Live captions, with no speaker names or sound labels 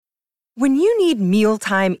When you need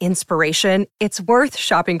mealtime inspiration, it's worth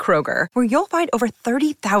shopping Kroger, where you'll find over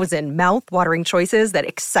 30,000 mouth-watering choices that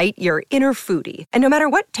excite your inner foodie. And no matter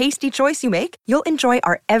what tasty choice you make, you'll enjoy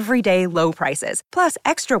our everyday low prices, plus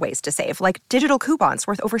extra ways to save, like digital coupons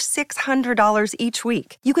worth over $600 each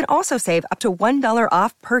week. You can also save up to $1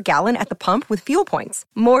 off per gallon at the pump with fuel points.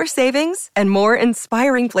 More savings and more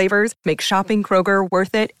inspiring flavors make shopping Kroger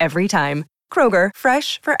worth it every time. Kroger,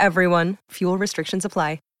 fresh for everyone. Fuel restrictions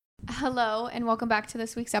apply. Hello, and welcome back to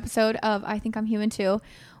this week's episode of I Think I'm Human Too.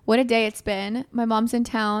 What a day it's been. My mom's in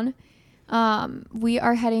town. We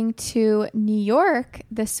are heading to New York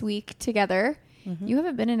this week together. Mm-hmm. You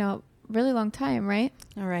haven't been in a really long time, right?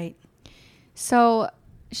 All right. So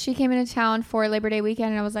she came into town for Labor Day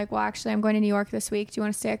weekend, and I was like, well, actually, I'm going to New York this week. Do you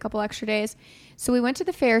want to stay a couple extra days? So we went to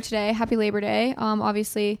the fair today. Happy Labor Day.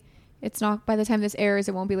 Obviously, it's not, by the time this airs,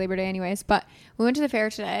 it won't be Labor Day anyways. But we went to the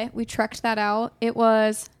fair today. We trekked that out. It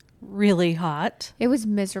was really hot. It was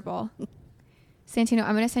miserable. Santino,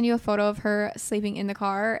 I'm going to send you a photo of her sleeping in the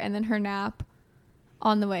car and then her nap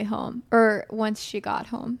on the way home, or once she got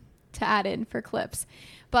home, to add in for clips.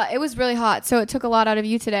 But it was really hot, so it took a lot out of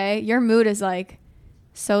you today. Your mood is like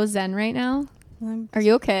so zen right now. Are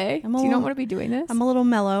you okay? Do you not want to be doing this? I'm a little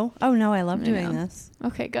mellow. Oh no, I love doing this.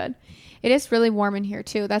 Okay, good. It is really warm in here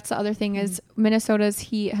too. That's the other thing is Minnesota's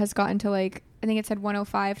heat has gotten to, like, I think it said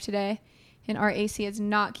 105 today. And our AC is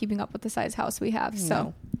not keeping up with the size house we have.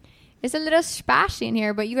 So it's a little spicy in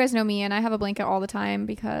here. But you guys know me, and I have a blanket all the time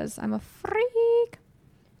because I'm a freak.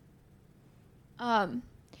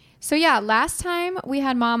 So yeah, last time we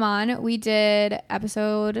had Mom on, we did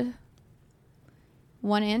episode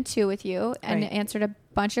 1 and 2 with you and answered a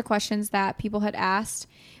bunch of questions that people had asked.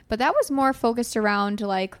 But that was more focused around,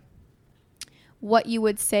 like, what you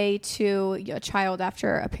would say to a child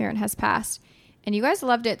after a parent has passed. And you guys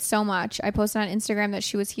loved it so much. I posted on Instagram that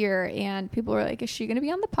she was here, and people were like, is she going to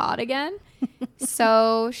be on the pod again?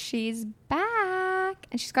 So she's back,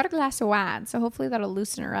 and she's got a glass of wine. So hopefully that'll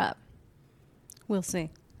loosen her up. We'll see.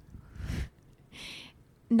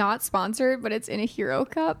 Not sponsored, but it's in a Hero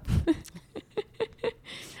cup.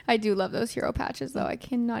 I do love those Hero patches, though. I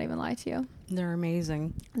cannot even lie to you. They're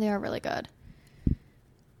amazing. They are really good.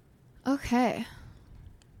 Okay.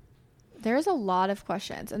 There's a lot of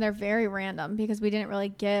questions, and they're very random because we didn't really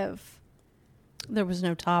give. There was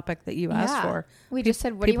no topic that you asked for. We just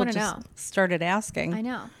said, what do you want to know? Started asking. I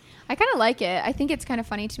know. I kind of like it. I think it's kind of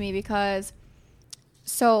funny to me because,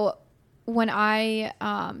 so when I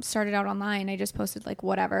started out online, I just posted like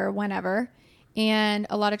whatever, whenever, and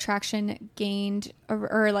a lot of traction gained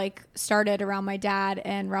or like started around my dad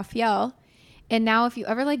and Raphael. And now if you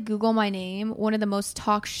ever like Google my name, one of the most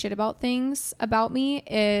talk shit about things about me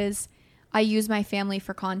is I use my family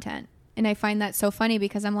for content. And I find that so funny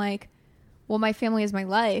because I'm like, well, my family is my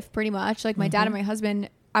life pretty much. Like my dad and my husband,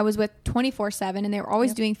 I was with 24/7, and they were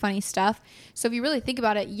always doing funny stuff. So if you really think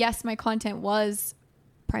about it, yes, my content was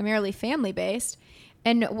primarily family based.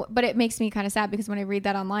 But it makes me kind of sad because when I read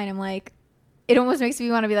that online, I'm like, it almost makes me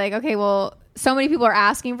want to be like, okay, well, so many people are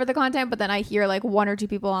asking for the content, but then I hear like 1 or 2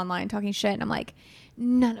 people online talking shit, and I'm like,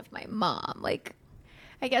 none of my mom. Like,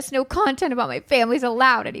 I guess no content about my family's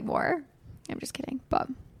allowed anymore. I'm just kidding, but.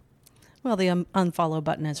 Well, the unfollow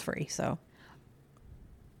button is free, so.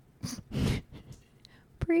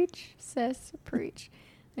 Preach, sis, preach.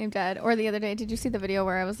 I'm dead. Or the other day, did you see the video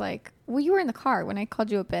where I was like, well, you were in the car when I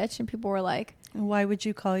called you a bitch, and people were like, why would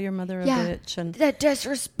you call your mother a bitch? And that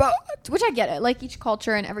disrespect. Which I get it. Like, each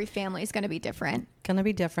culture and every family is going to be different.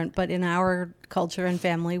 But in our culture and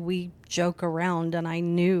family, we joke around, and I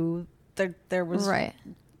knew that there was. Right.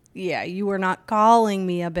 Yeah, you were not calling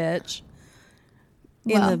me a bitch.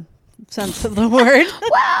 In the sense of the word.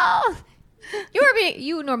 Well,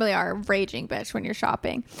 you normally are a raging bitch when you're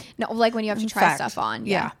shopping. No, like when you have to try stuff on.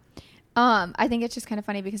 Yeah. I think it's just kind of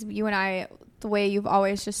funny because you and I, the way you've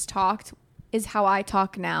always just talked is how I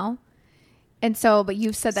talk now. And so, but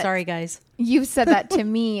you've said that. Sorry, guys. You've said that to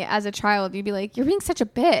me as a child. You'd be like, you're being such a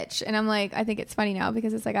bitch. And I'm like, I think it's funny now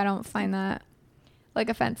because it's like, I don't find that like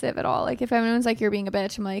offensive at all. Like if anyone's like, you're being a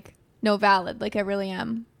bitch, I'm like, no, valid. Like I really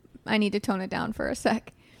am. I need to tone it down for a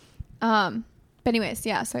sec. But anyways,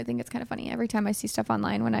 yeah, so I think it's kind of funny every time I see stuff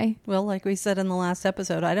online well, like we said in the last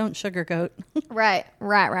episode, I don't sugarcoat. Right.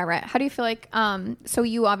 How do you feel like, so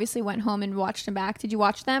you obviously went home and watched them back. Did you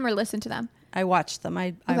watch them or listen to them? I watched them.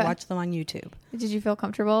 I watched them on YouTube. Did you feel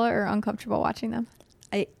comfortable or uncomfortable watching them?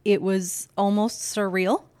 It was almost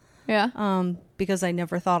surreal. Yeah. Because I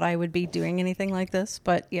never thought I would be doing anything like this,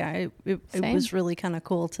 but yeah, it was really kind of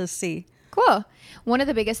cool to see. Cool. One of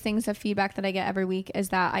the biggest things of feedback that I get every week is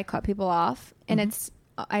that I cut people off, and it's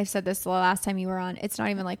I said this the last time you were on, it's not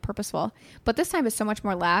even like purposeful, but this time is so much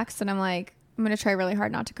more lax, and I'm like, I'm going to try really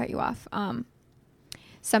hard not to cut you off.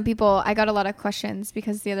 Some people, I got a lot of questions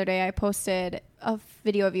because the other day I posted a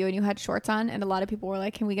video of you and you had shorts on, and a lot of people were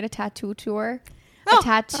like, can we get a tattoo tour? A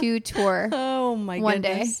tattoo tour. Oh my one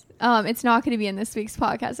goodness. day. It's not going to be in this week's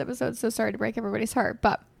podcast episode, so sorry to break everybody's heart,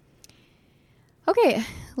 but okay,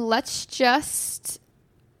 let's just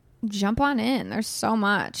jump on in. There's so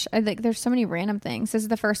much. I think there's so many random things. This is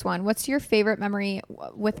the first one. What's your favorite memory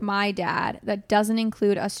with my dad that doesn't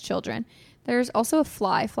include us children? There's also a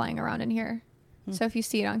fly flying around in here. So if you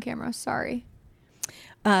see it on camera, sorry.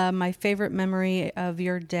 My favorite memory of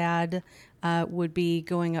your dad would be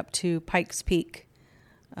going up to Pikes Peak.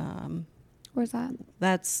 Where's that?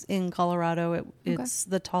 That's in Colorado. It's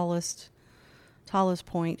the tallest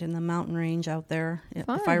point in the mountain range out there, if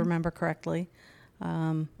I remember correctly.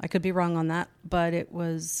 I could be wrong on that, but it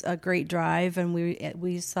was a great drive, and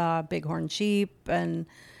we saw bighorn sheep and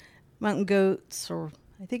mountain goats, or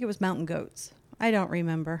I think it was mountain goats. I don't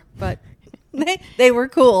remember, but they were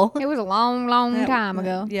cool. It was a long time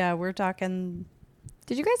ago. Yeah, we're talking.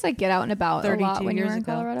 Did you guys like get out and about a lot when you were in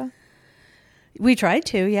Colorado? We tried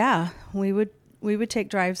to, yeah. We would take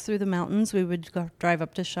drives through the mountains. We would drive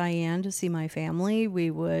up to Cheyenne to see my family.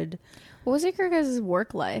 What was like your guys'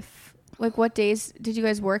 work life? Like, what days did you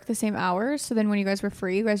guys work the same hours? So then when you guys were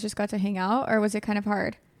free, you guys just got to hang out, or was it kind of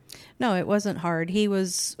hard? No, it wasn't hard. He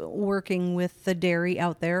was working with the dairy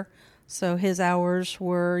out there. So his hours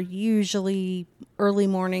were usually early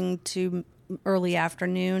morning to early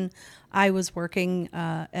afternoon. I was working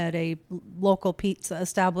at a local pizza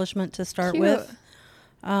establishment to start with.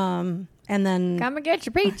 And then come and get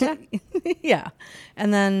your pizza. Yeah.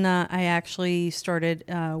 And then I actually started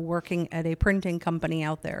working at a printing company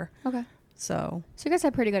out there. Okay. So you guys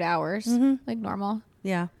had pretty good hours, like normal.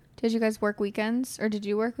 Yeah. Did you guys work weekends, or did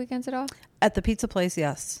you work weekends at all? At the pizza place,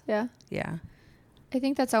 yes. Yeah. Yeah. I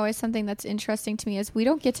think that's always something that's interesting to me is we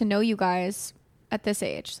don't get to know you guys at this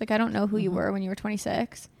age. Like, I don't know who you were when you were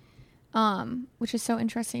 26, which is so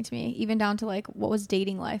interesting to me, even down to like, what was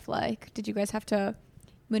dating life like? Did you guys have to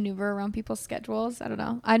maneuver around people's schedules? I don't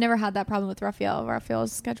know. I never had that problem with Raphael.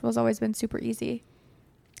 Raphael's schedule has always been super easy.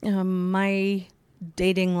 My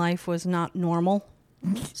dating life was not normal.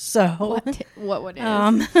 So what would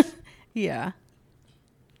it? Yeah.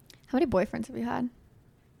 How many boyfriends have you had?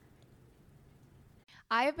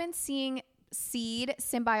 I have been seeing Seed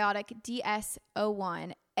Symbiotic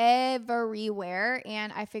DS-01 everywhere,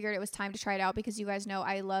 and I figured it was time to try it out because you guys know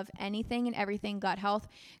I love anything and everything gut health.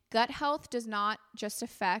 Gut health does not just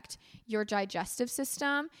affect your digestive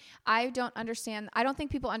system. I don't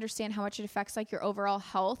think people understand how much it affects like your overall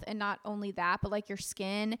health, and not only that, but like your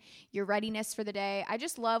skin, your readiness for the day. I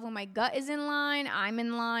just love when my gut is in line, I'm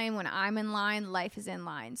in line. When I'm in line, life is in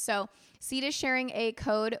line. So Seed is sharing a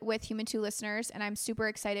code with Human 2 listeners, and I'm super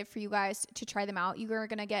excited for you guys to try them out. You are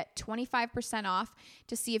going to get 25% off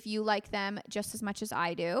to see if you like them just as much as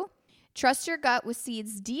I do. Trust your gut with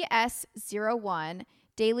Seed's DS-01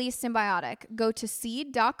 Daily Symbiotic. Go to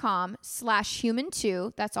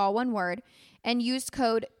seed.com/human2, that's all one word, and use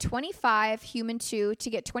code 25human2 to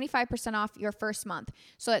get 25% off your first month.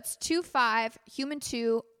 So that's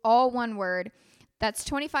 25human2, all one word. That's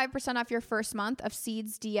 25% off your first month of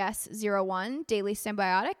Seed's DS-01 Daily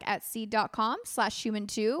Symbiotic at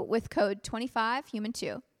seed.com/human2 with code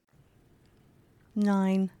 25human2.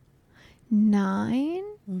 9. 9?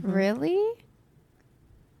 Really?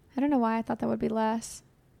 I don't know why I thought that would be less.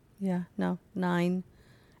 Yeah, no, 9.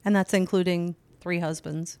 And that's including 3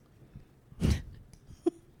 husbands.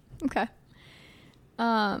 Okay.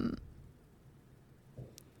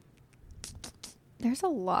 There's a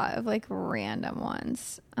lot of like random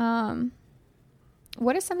ones.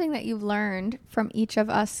 What is something that you've learned from each of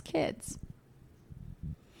us kids?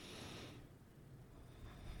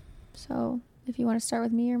 So if you want to start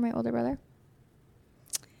with me or my older brother.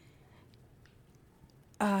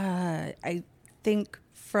 I think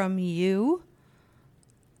from you,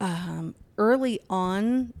 early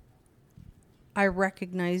on, I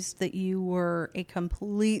recognized that you were a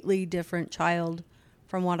completely different child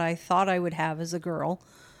from what I thought I would have as a girl.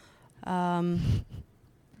 Iggy.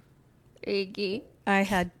 I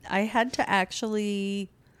had to actually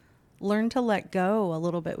learn to let go a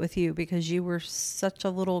little bit with you because you were such a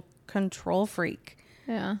little control freak.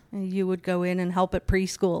 Yeah. And you would go in and help at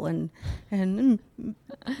preschool and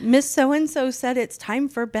Miss So-and-so said it's time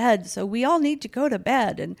for bed, so we all need to go to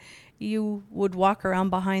bed. And you would walk around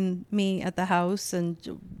behind me at the house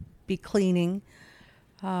and be cleaning.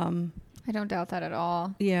 I don't doubt that at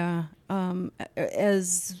all. Yeah.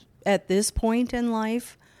 As at this point in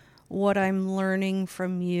life, what I'm learning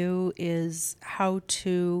from you is how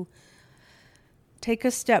to take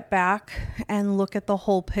a step back and look at the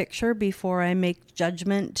whole picture before I make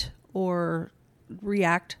judgment or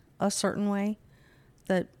react a certain way.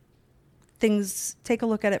 That things, take a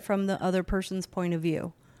look at it from the other person's point of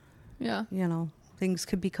view. Yeah. You know, things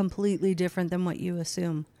could be completely different than what you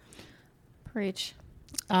assume. Preach.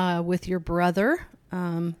 With your brother,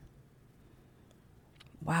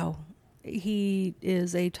 wow, he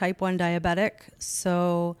is a type 1 diabetic.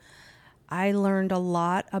 So I learned a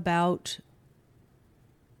lot about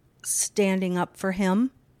standing up for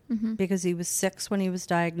him because he was 6 when he was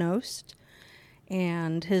diagnosed.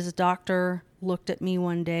 And his doctor looked at me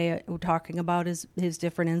one day talking about his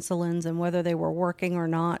different insulins and whether they were working or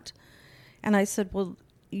not. And I said, well,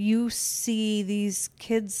 you see these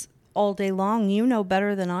kids all day long. You know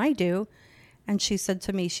better than I do. And she said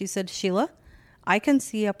to me, she said, Sheila, I can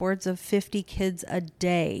see upwards of 50 kids a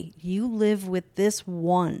day. You live with this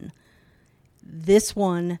one. This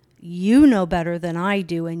one, you know better than I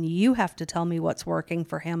do, and you have to tell me what's working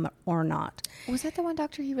for him or not. Was that the one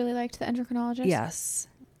doctor you really liked, the endocrinologist? Yes.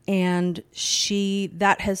 And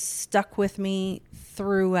that has stuck with me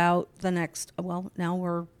throughout the next, well, now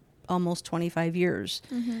we're almost 25 years.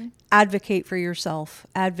 Mm-hmm. Advocate for yourself.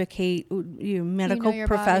 Advocate, medical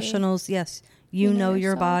professionals. Body. Yes. You know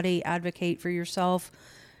your body. Advocate for yourself.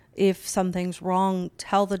 If something's wrong,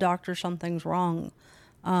 tell the doctor something's wrong.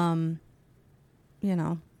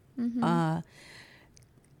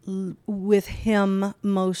 With him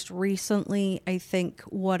most recently, I think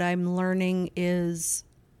what I'm learning is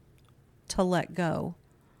to let go.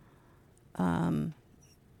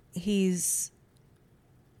 He's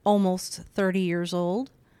almost 30 years old,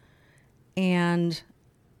 and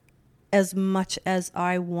as much as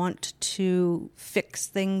I want to fix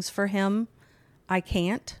things for him, I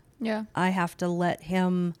can't. Yeah. I have to let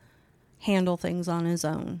him handle things on his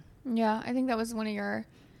own. Yeah, I think that was one of your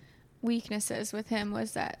weaknesses with him,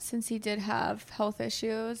 was that since he did have health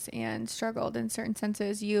issues and struggled in certain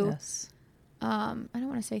senses, you, yes. I don't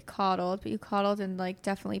want to say coddled, but you coddled and like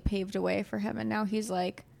definitely paved a way for him. And now he's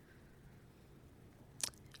like,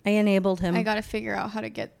 I enabled him. I got to figure out how to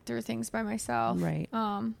get through things by myself. Right.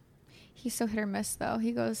 He's so hit or miss though.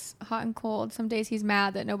 He goes hot and cold. Some days he's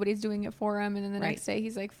mad that nobody's doing it for him. And then the next day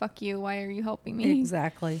he's like, fuck you. Why are you helping me?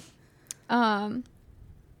 Exactly. Someone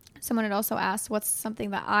had also asked, what's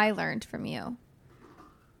something that I learned from you?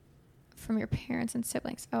 From your parents and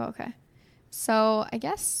siblings. Oh, okay. So I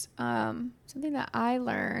guess something that I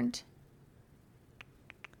learned,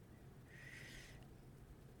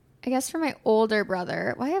 I guess from my older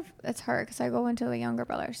brother. It's hard because I go into the younger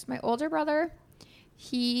brothers. My older brother,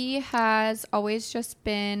 he has always just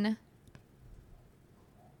been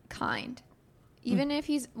kind. Even if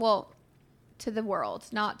he's, to the world,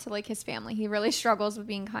 not to like his family. He really struggles with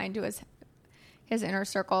being kind to his inner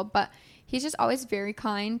circle, but he's just always very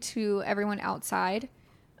kind to everyone outside.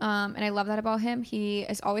 And I love that about him. He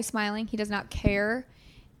is always smiling. He does not care.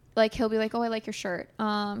 Like, he'll be like, oh, I like your shirt.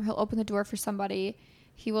 He'll open the door for somebody.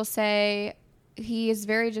 He will say, he is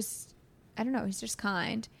very just, I don't know, he's just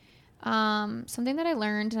kind. Something that I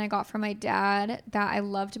learned and I got from my dad that I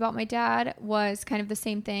loved about my dad was kind of the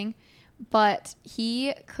same thing. But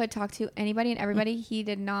he could talk to anybody and everybody. He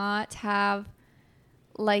did not have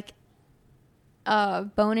like a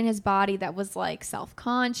bone in his body that was like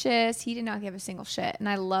self-conscious. He did not give a single shit. And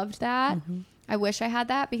I loved that. Mm-hmm. I wish I had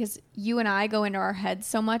that, because you and I go into our heads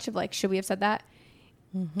so much of like, should we have said that?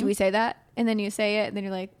 Mm-hmm. Do we say that? And then you say it and then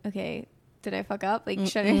you're like, okay, did I fuck up? Like,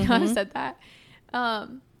 should I not have said that?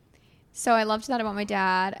 So I loved that about my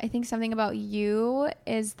dad. I think something about you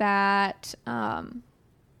is that,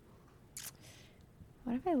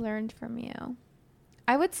 what have I learned from you?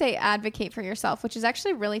 I would say advocate for yourself, which is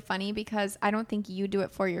actually really funny because I don't think you do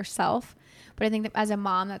it for yourself. But I think that as a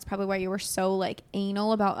mom, that's probably why you were so like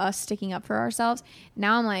anal about us sticking up for ourselves.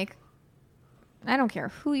 Now I'm like, I don't care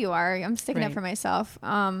who you are. I'm sticking up for myself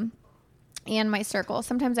and my circle.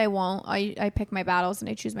 Sometimes I won't. I pick my battles and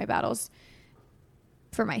I choose my battles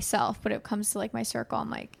for myself. But it comes to like my circle, I'm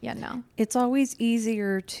like, yeah, no. It's always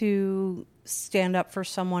easier to stand up for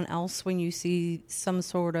someone else when you see some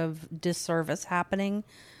sort of disservice happening,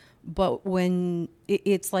 but when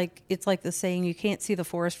it's like the saying, you can't see the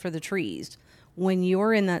forest for the trees. When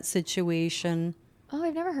you're in that situation,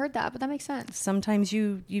 I've never heard that, but that makes sense. Sometimes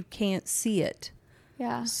you can't see it.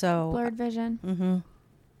 Yeah. So blurred vision. Mm-hmm.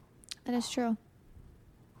 That is true.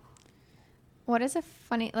 What is a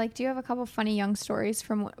funny, like, do you have a couple funny young stories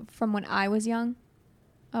from when I was young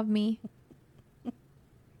of me?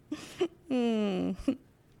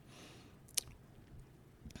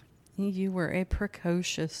 You were a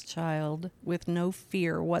precocious child with no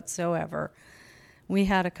fear whatsoever. We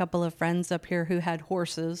had a couple of friends up here who had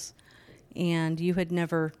horses, and you had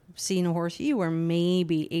never seen a horse. You were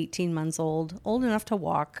maybe 18 months old enough to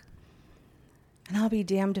walk. And I'll be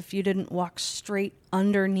damned if you didn't walk straight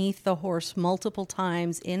underneath the horse multiple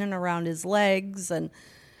times, in and around his legs. And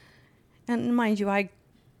mind you, I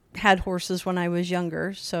had horses when I was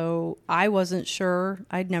younger, so I wasn't sure.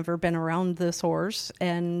 I'd never been around this horse,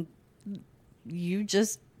 and you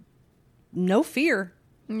just, no fear.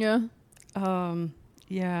 Yeah.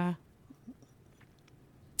 Yeah.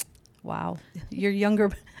 Wow.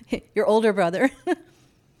 Your older brother.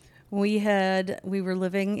 We were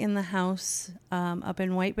living in the house up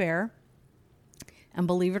in White Bear, and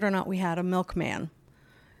believe it or not, we had a milkman.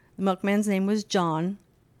 The milkman's name was John,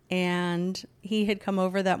 and he had come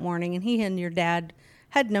over that morning, and he and your dad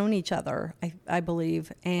had known each other, I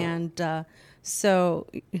believe. And so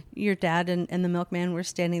your dad and the milkman were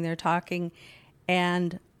standing there talking,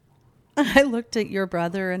 and I looked at your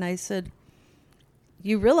brother and I said,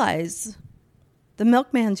 "You realize the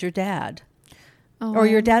milkman's your dad." Oh, or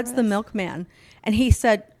your dad's the milkman. And he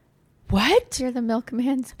said, "What? You're the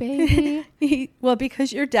milkman's baby." Well,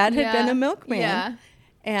 because your dad had been a milkman. Yeah.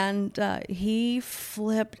 And he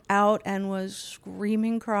flipped out and was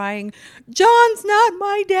screaming, crying, "John's not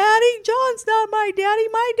my daddy. John's not my daddy.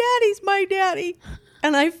 My daddy's my daddy."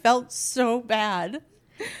 And I felt so bad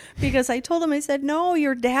because I told him, I said, "No,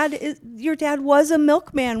 your dad was a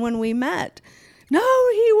milkman when we met." "No,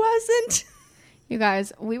 he wasn't." You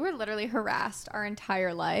guys, we were literally harassed our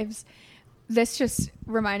entire lives. This just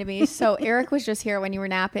reminded me. So Eric was just here when you were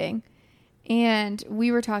napping. And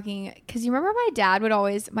we were talking, because you remember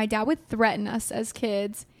my dad would threaten us as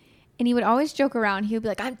kids. And he would always joke around. He would be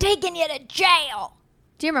like, "I'm taking you to jail."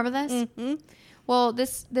 Do you remember this? Mm-hmm. Well,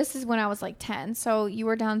 this is when I was like 10. So you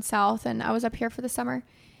were down south and I was up here for the summer.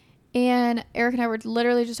 And Eric and I were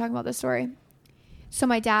literally just talking about this story. So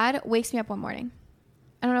my dad wakes me up one morning.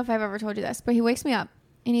 I don't know if I've ever told you this, but he wakes me up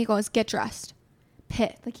and he goes, "Get dressed."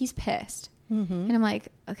 Like he's pissed. Mm-hmm. And I'm like,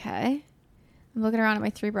 okay. I'm looking around at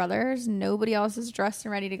my 3 brothers. Nobody else is dressed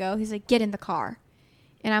and ready to go. He's like, "Get in the car."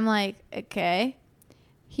 And I'm like, okay.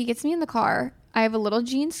 He gets me in the car. I have a little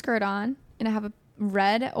jean skirt on, and I have a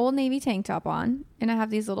red Old Navy tank top on, and I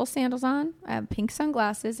have these little sandals on. I have pink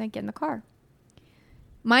sunglasses, and I get in the car.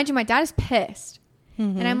 Mind you, my dad is pissed.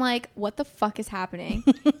 Mm-hmm. And I'm like, what the fuck is happening?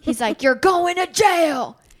 He's like, "You're going to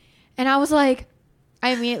jail." And I was like,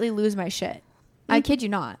 I immediately lose my shit. I kid you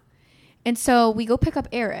not. And so we go pick up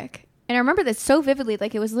Eric. And I remember this so vividly,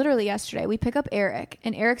 like it was literally yesterday. We pick up Eric,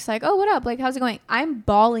 and Eric's like, "Oh, what up? Like, how's it going?" I'm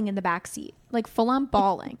bawling in the back seat, like full on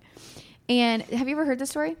bawling. And have you ever heard this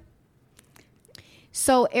story?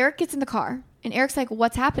 So Eric gets in the car, and Eric's like,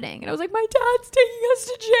 "What's happening?" And I was like, "My dad's taking us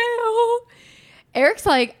to jail." Eric's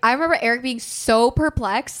like, I remember Eric being so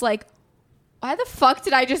perplexed, like, why the fuck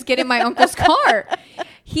did I just get in my uncle's car?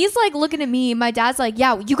 He's like looking at me. My dad's like,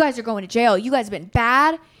 "Yeah, you guys are going to jail. You guys have been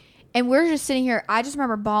bad." And we're just sitting here. I just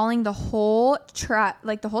remember bawling the whole trip.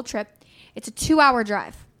 It's a 2-hour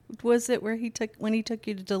drive. Was it when he took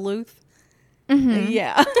you to Duluth? Mm-hmm.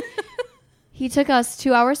 Yeah. He took us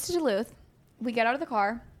 2 hours to Duluth. We get out of the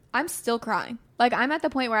car. I'm still crying. Like, I'm at the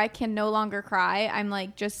point where I can no longer cry. I'm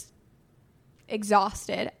like just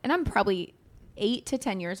exhausted. And I'm probably 8 to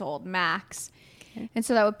 10 years old max. Okay. And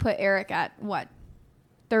so that would put Eric at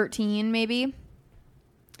 13 maybe.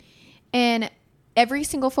 And every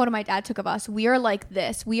single photo my dad took of us, we are like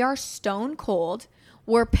this. We are stone cold.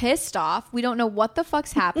 We're pissed off. We don't know what the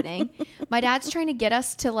fuck's happening. My dad's trying to get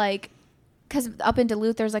us to because up in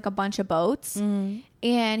Duluth, there's like a bunch of boats. Mm.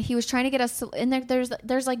 And he was trying to get us to, and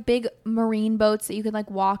there's like big marine boats that you could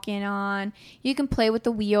like walk in on. You can play with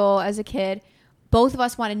the wheel as a kid. Both of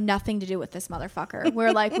us wanted nothing to do with this motherfucker.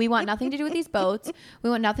 We're like, we want nothing to do with these boats. We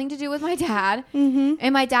want nothing to do with my dad. Mm-hmm.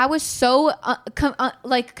 And my dad was so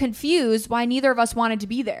confused why neither of us wanted to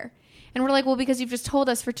be there. And we're like, well, because you've just told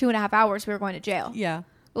us for 2.5 hours we were going to jail. Yeah.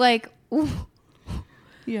 Like, ooh.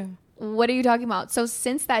 Yeah. What are you talking about? So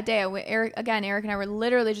since that day, Eric and I were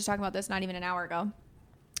literally just talking about this not even an hour ago.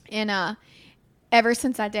 And ever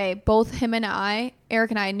since that day, both him and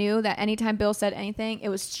Eric and I knew that anytime Bill said anything, it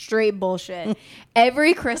was straight bullshit.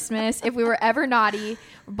 Every Christmas, if we were ever naughty,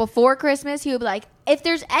 before Christmas, he would be like, "If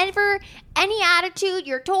there's ever any attitude,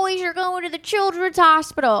 your toys are going to the children's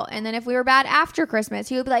hospital." And then if we were bad after Christmas,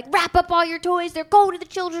 he would be like, "Wrap up all your toys. They're going to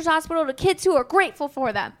the children's hospital to kids who are grateful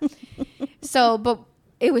for them." But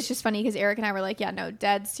it was just funny because Eric and I were like, yeah, no,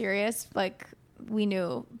 dead serious. Like, we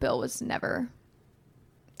knew Bill was never...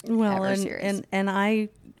 Well, and I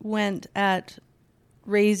went at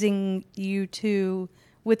raising you two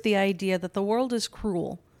with the idea that the world is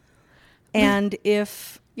cruel. And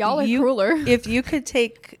if y'all are crueler, if you could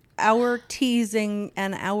take our teasing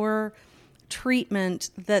and our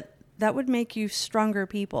treatment, that would make you stronger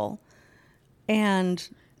people. And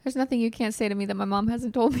there's nothing you can't say to me that my mom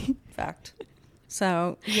hasn't told me. Fact.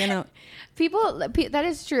 So, people, that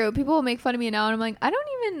is true. People will make fun of me now, and I'm like, I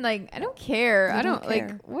don't care. I don't care.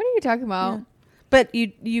 Like, what are you talking about? Yeah. But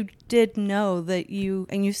you did know that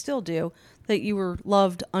and you still do, that you were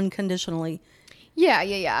loved unconditionally.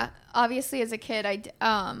 Yeah. Obviously, as a kid, I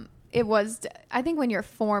think when you're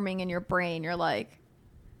forming in your brain, you're like,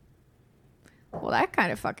 well, that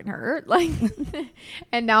kind of fucking hurt. Like,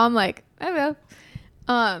 and now I'm like, I don't know.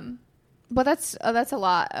 But that's a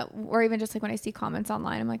lot. Or even just like when I see comments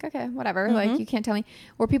online, I'm like, okay, whatever. Mm-hmm. Like, you can't tell me.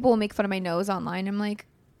 Or people will make fun of my nose online. I'm like,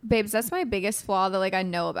 babes, that's my biggest flaw that like I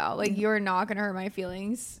know about. Like, you're not gonna hurt my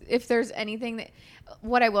feelings. If there's anything that,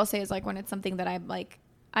 what I will say is like when it's something that I'm like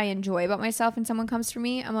I enjoy about myself and someone comes for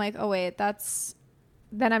me, I'm like, oh wait,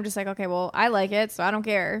 then I'm just like, okay, well, I like it, so I don't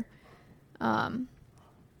care. But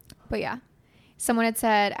yeah, someone had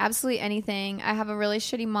said absolutely anything. I have a really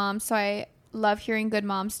shitty mom, so I love hearing good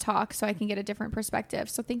moms talk so I can get a different perspective.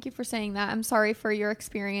 So thank you for saying that. I'm sorry for your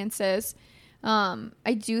experiences.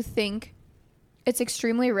 I do think it's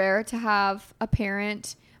extremely rare to have a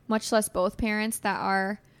parent, much less both parents, that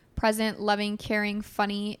are present, loving, caring,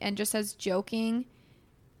 funny, and just as joking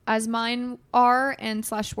as mine are and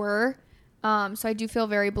 / were. So I do feel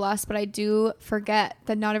very blessed, but I do forget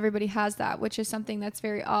that not everybody has that, which is something that's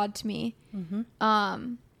very odd to me. Mm-hmm.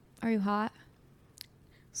 Are you hot?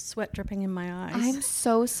 Sweat dripping in my eyes. I'm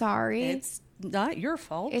so sorry. It's not your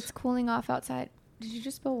fault. It's cooling off outside. Did you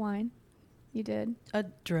just spill wine? You did. A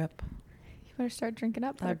drip. You better start drinking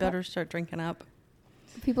up. I better start drinking up.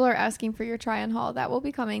 People are asking for your try-on haul. That will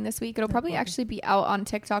be coming this week. It'll probably actually be out on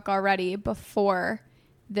TikTok already before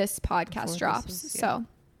this podcast drops. So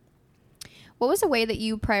what was a way that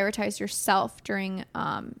you prioritized yourself during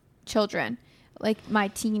children? Like my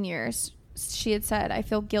teen years. She had said, I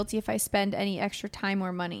feel guilty if I spend any extra time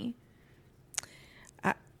or money.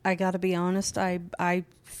 I got to be honest. I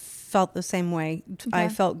felt the same way. Okay. I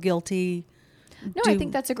felt guilty. No, I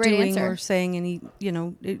think that's a great answer. Or saying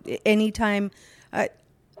anytime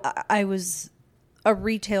I was a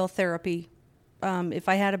retail therapy. If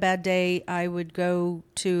I had a bad day, I would go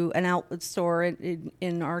to an outlet store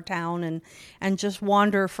in our town and just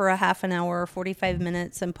wander for a half an hour or 45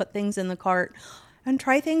 minutes and put things in the cart and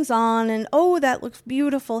try things on. And, oh, that looks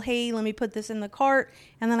beautiful. Hey, let me put this in the cart.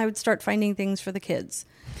 And then I would start finding things for the kids.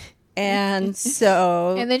 And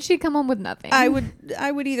so... and then she'd come home with nothing. I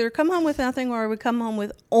would either come home with nothing or I would come home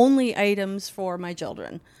with only items for my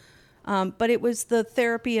children. But it was the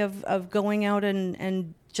therapy of going out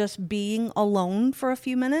and just being alone for a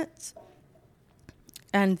few minutes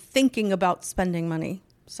and thinking about spending money.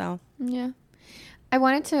 So yeah, I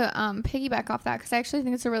wanted to piggyback off that because I actually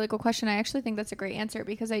think it's a really cool question. I actually think that's a great answer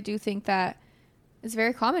because I do think that it's a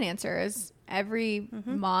very common answer. Is every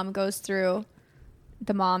mom goes through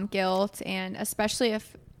the mom guilt, and especially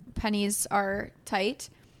if pennies are tight,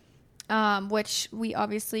 which we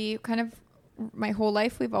obviously kind of. My whole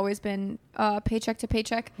life we've always been paycheck to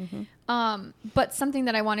paycheck. But something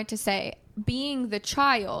that I wanted to say, being the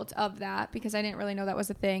child of that, because I didn't really know that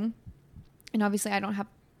was a thing, and obviously I don't have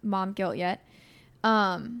mom guilt yet.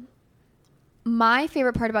 My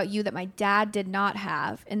favorite part about you that my dad did not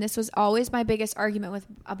have, and this was always my biggest argument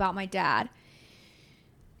about my dad.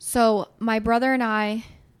 So my brother and I,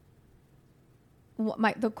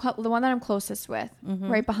 the one that I'm closest with,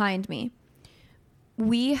 right behind me,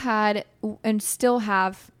 we had and still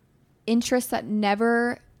have interests that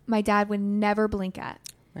my dad would never blink at.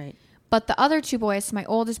 Right. But the other two boys, my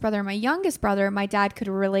oldest brother and my youngest brother, my dad could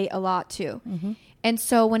relate a lot to. Mm-hmm. And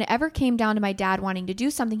so when it ever came down to my dad wanting to do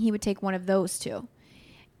something, he would take one of those two.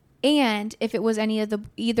 And if it was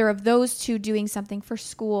either of those two doing something for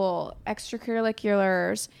school,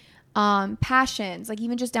 extracurriculars, passions, like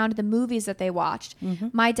even just down to the movies that they watched,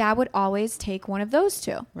 my dad would always take one of those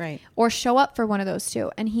two, right, or show up for one of those two,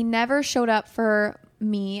 and he never showed up for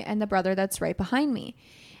me and the brother that's right behind me.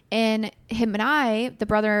 And him and I, the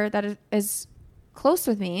brother that is close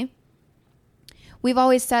with me, we've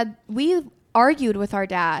always said, we argued with our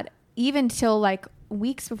dad even till like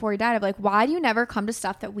weeks before he died of like, why do you never come to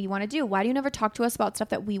stuff that we want to do? Why do you never talk to us about stuff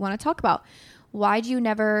that we want to talk about? Why do you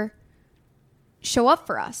never show up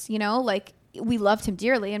for us? You know, like, we loved him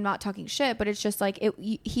dearly. I'm not talking shit, but it's just like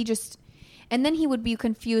he just, and then he would be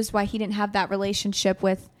confused why he didn't have that relationship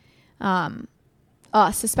with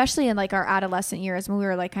us, especially in like our adolescent years when we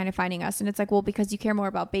were like kind of finding us. And it's like, well, because you care more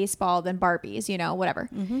about baseball than Barbies, you know, whatever.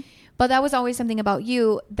 Mm-hmm. But that was always something about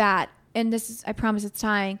you that, and this is, I promise it's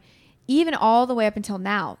tying, even all the way up until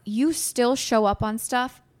now, you still show up on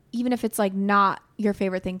stuff, even if it's like not your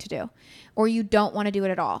favorite thing to do, or you don't want to do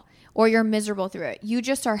it at all, or you're miserable through it. You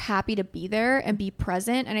just are happy to be there and be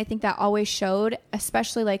present. And I think that always showed,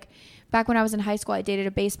 especially like back when I was in high school, I dated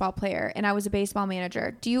a baseball player and I was a baseball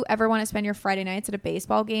manager. Do you ever want to spend your Friday nights at a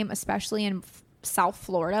baseball game, especially in South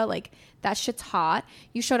Florida? Like that shit's hot.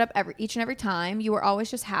 You showed up each and every time. You were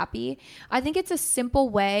always just happy. I think it's a simple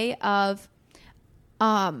way of,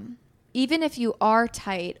 even if you are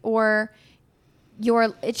tight or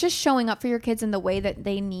it's just showing up for your kids in the way that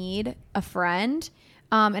they need a friend.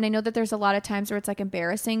 And I know that there's a lot of times where it's like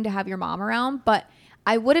embarrassing to have your mom around, but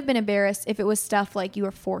I would have been embarrassed if it was stuff like you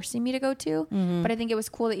were forcing me to go to. Mm-hmm. But I think it was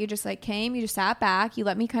cool that you just like came, you just sat back, you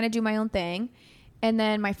let me kind of do my own thing. And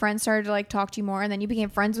then my friends started to like talk to you more, and then you became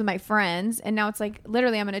friends with my friends. And now it's like,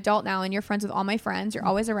 literally I'm an adult now and you're friends with all my friends. You're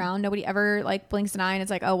always around. Nobody ever like blinks an eye and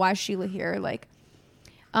it's like, oh, why is Sheila here? Like,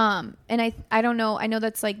 and I don't know. I know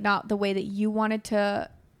that's like not the way that you wanted to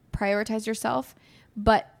prioritize yourself,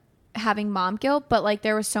 but having mom guilt. But like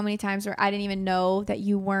there was so many times where I didn't even know that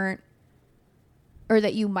you weren't, or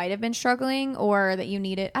that you might have been struggling, or that you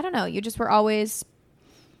needed, I don't know. You just were always.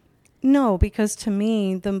 No, because to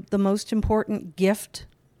me, the most important gift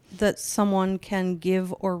that someone can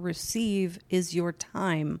give or receive is your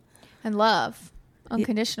time. And love.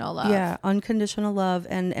 Unconditional love. Yeah, unconditional love.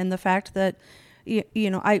 And the fact that,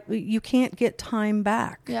 you can't get time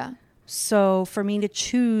back. Yeah. So for me to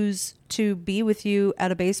choose to be with you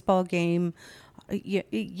at a baseball game,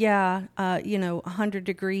 100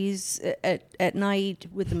 degrees at night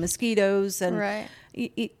with the mosquitoes, and right.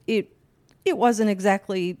 It wasn't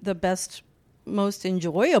exactly the best, most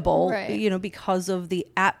enjoyable, right. Because of the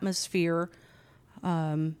atmosphere,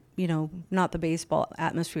 not the baseball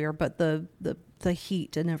atmosphere, but the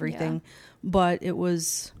heat and everything. Yeah. But it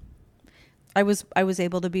was, I was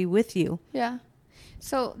able to be with you. Yeah.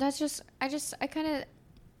 So that's just, I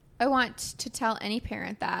want to tell any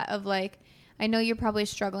parent that of like, I know you're probably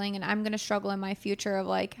struggling, and I'm going to struggle in my future of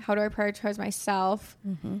like, how do I prioritize myself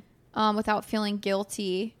without feeling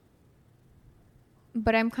guilty?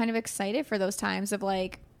 But I'm kind of excited for those times of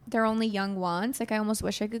like, they're only young once. Like I almost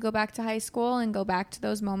wish I could go back to high school and go back to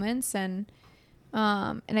those moments. And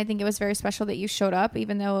I think it was very special that you showed up,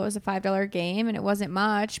 even though it was a $5 game and it wasn't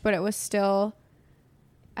much, but it was still,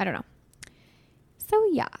 I don't know. So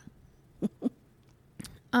yeah.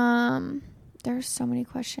 There's so many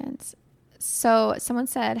questions. So someone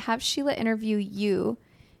said, have Sheila interview you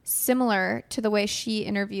similar to the way she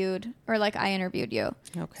interviewed, or like I interviewed you.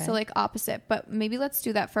 Okay. So like opposite, but maybe let's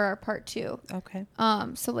do that for our part 2. Okay.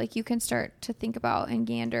 So like you can start to think about and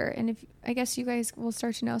gander, and if I guess you guys will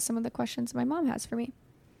start to know some of the questions my mom has for me.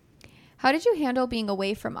 How did you handle being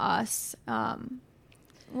away from us?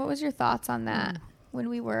 What was your thoughts on that when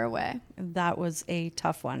we were away? That was a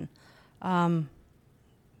tough one.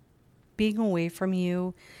 Being away from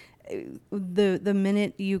you, the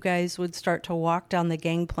minute you guys would start to walk down the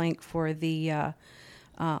gangplank for the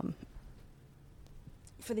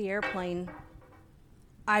airplane,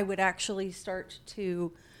 I would actually start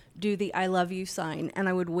to do the I love you sign, and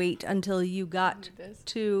I would wait until you got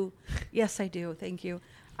to. Yes, I do. Thank you.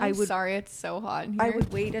 I'm sorry, it's so hot in here. I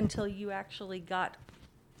would wait until you actually got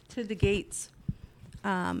to the gates,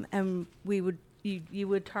 and you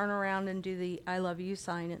would turn around and do the I love you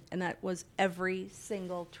sign, and that was every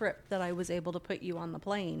single trip that I was able to put you on the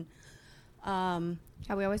plane.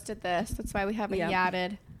 Yeah, we always did this. That's why we haven't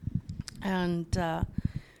yatted. And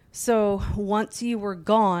so once you were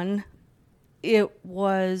gone, it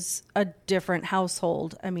was a different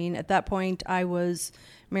household. I mean, at that point, I was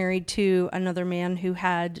married to another man who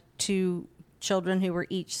had 2 children who were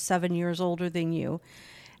each 7 years older than you.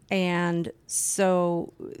 And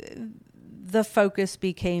so the focus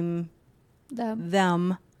became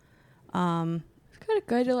them. It's kind of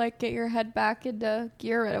good to like get your head back into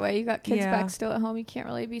gear right away. You got kids back still at home. You can't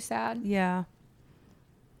really be sad. Yeah.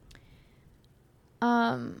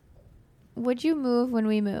 Would you move when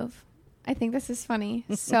we move? I think this is funny.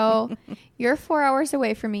 So you're 4 hours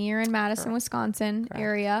away from me. You're in Madison, Wisconsin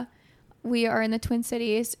area. We are in the Twin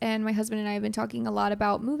Cities, and my husband and I have been talking a lot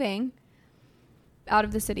about moving out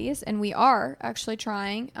of the cities, and we are actually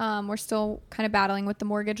trying. We're still kind of battling with the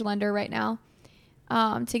mortgage lender right now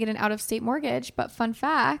to get an out-of-state mortgage. But fun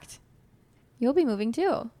fact, you'll be moving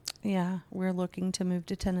too. Yeah, we're looking to move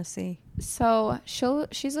to Tennessee. So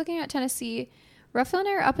she's looking at Tennessee. Rafael and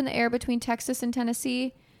I are up in the air between Texas and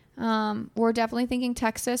Tennessee. We're definitely thinking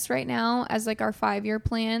Texas right now as like our 5-year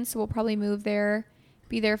plan. So we'll probably move there,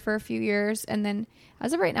 be there for a few years. And then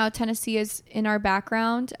as of right now, Tennessee is in our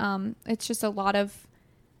background. It's just a lot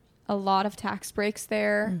of tax breaks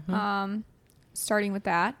there. Starting with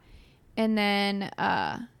that. And then,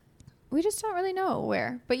 we just don't really know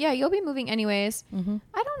where, but yeah, you'll be moving anyways.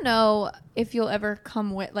 I don't know if you'll ever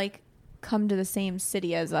come to the same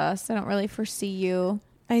city as us. I don't really foresee you.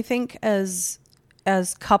 I think as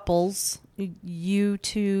couples, you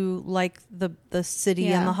two like the city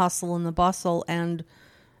and the hustle and the bustle, and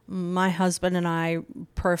my husband and I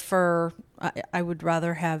prefer, I would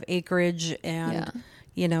rather have acreage and,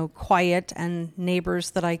 quiet and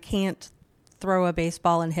neighbors that I can't throw a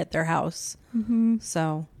baseball and hit their house.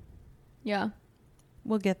 So yeah,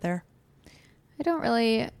 we'll get there. I don't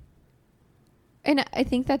really, and I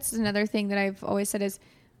think that's another thing that I've always said is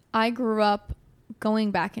I grew up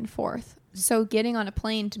going back and forth. So getting on a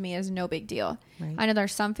plane to me is no big deal. Right. I know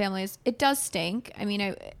there's some families, it does stink. I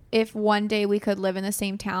mean, if one day we could live in the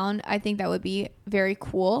same town, I think that would be very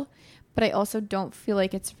cool. But I also don't feel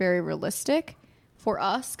like it's very realistic for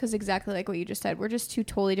us because exactly like what you just said, we're just two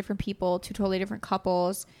totally different people, two totally different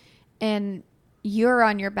couples. And you're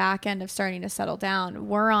on your back end of starting to settle down.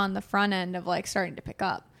 We're on the front end of like starting to pick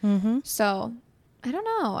up. So I don't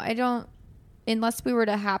know. Unless we were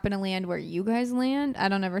to happen to land where you guys land, I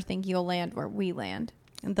don't ever think you'll land where we land.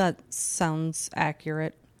 That sounds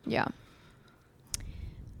accurate. Yeah.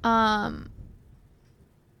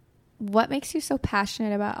 What makes you so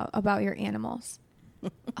passionate about your animals?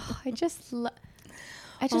 I just love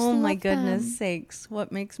oh my goodness sakes.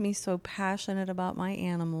 What makes me so passionate about my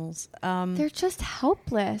animals? They're just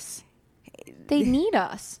helpless. They need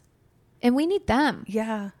us and we need them.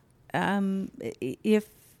 Yeah. If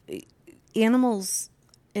animals,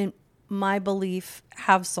 in my belief,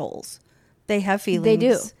 have souls, they have feelings. They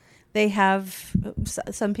do. They have,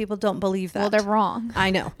 some people don't believe that. Well, they're wrong.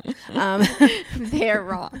 I know. They're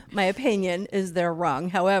wrong. My opinion is they're wrong.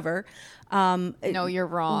 However, no, you're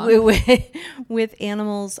wrong. With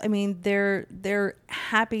animals, I mean, they're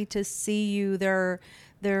happy to see you. They're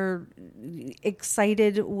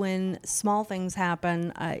excited when small things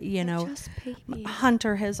happen. Just babies.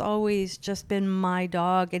 Hunter has always just been my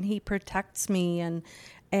dog, and he protects me.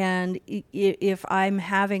 And if I'm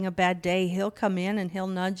having a bad day, he'll come in and he'll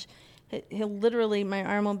nudge. He'll literally, my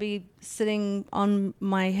arm will be sitting on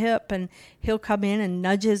my hip, and he'll come in and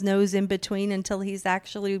nudge his nose in between until he's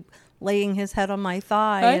actually laying his head on my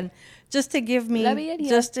thigh, and just to give me,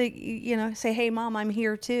 just to, say, hey, Mom, I'm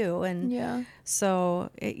here too. And so,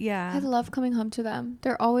 I love coming home to them.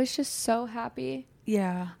 They're always just so happy.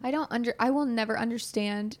 Yeah. I will never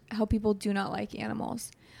understand how people do not like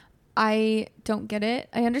animals. I don't get it.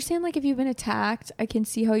 I understand, like, if you've been attacked, I can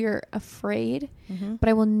see how you're afraid, but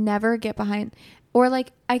I will never get behind. Or,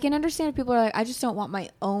 like, I can understand if people are like, I just don't want my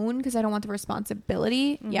own because I don't want the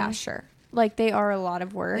responsibility. Yeah, sure. Like, they are a lot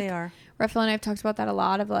of work. They are. Raphael and I have talked about that a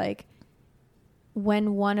lot of, like,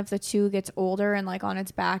 when one of the two gets older and, like, on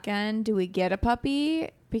its back end, do we get a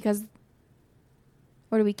puppy?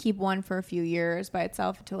 Or do we keep one for a few years by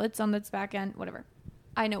itself until it's on its back end? Whatever.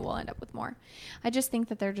 I know we'll end up with more. I just think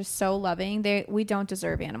that they're just so loving. We don't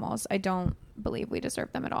deserve animals. I don't believe we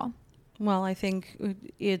deserve them at all. Well, I think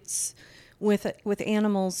it's with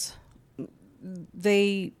animals,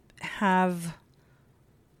 they have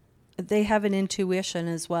an intuition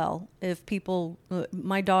as well. If people,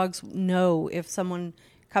 my dogs know if someone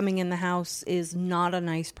coming in the house is not a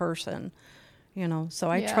nice person,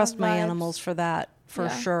 so I trust my animals for that, for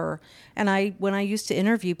sure. And when I used to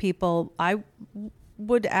interview people, I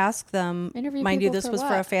would ask them, mind you, this was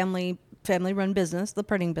for a family run business, the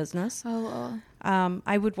printing business.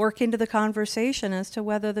 I would work into the conversation as to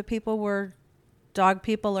whether the people were dog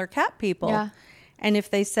people or cat people. Yeah. And if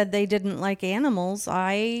they said they didn't like animals,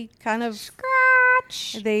 I kind of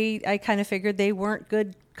figured they weren't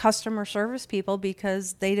good customer service people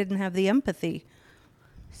because they didn't have the empathy.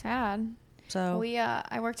 Sad. So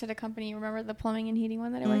I worked at a company. Remember the plumbing and heating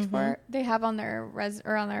one that I worked for? They have on their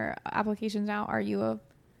on their applications now, are you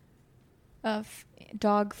a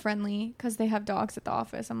dog friendly? Because they have dogs at the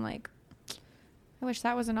office. I'm like, I wish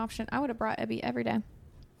that was an option. I would have brought Ebby every day.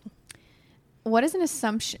 What is an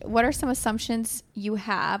assumption? What are some assumptions you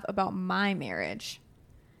have about my marriage?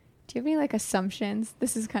 Do you have any like assumptions?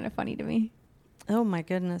 This is kind of funny to me. Oh my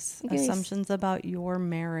goodness. Assumptions about your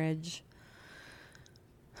marriage.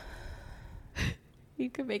 You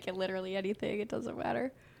could make it literally anything. It doesn't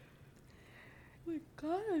matter. Oh my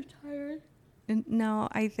God, I'm tired. No,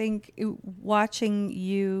 I think watching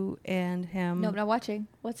you and him. No, I'm not watching.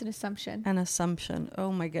 What's an assumption? An assumption.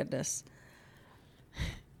 Oh my goodness.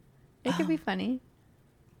 It could be funny.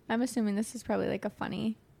 I'm assuming this is probably like a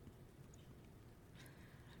funny.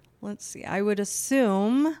 Let's see. I would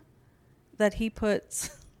assume that he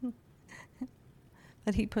puts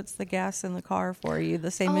the gas in the car for you,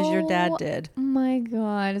 the same as your dad did. My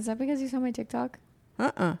God. Is that because you saw my TikTok?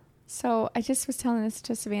 Uh-uh. So I just was telling this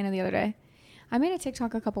to Savannah the other day. I made a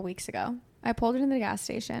TikTok a couple weeks ago. I pulled it in the gas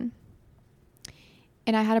station.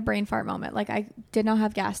 And I had a brain fart moment. Like, I did not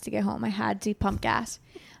have gas to get home. I had to pump gas.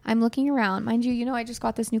 I'm looking around. Mind you, I just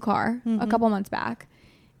got this new car a couple months back.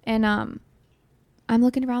 And I'm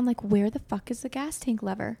looking around like, where the fuck is the gas tank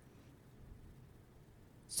lever?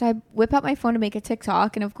 So I whip out my phone to make a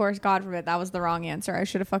TikTok. And, of course, God forbid, that was the wrong answer. I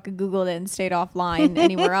should have fucking Googled it and stayed offline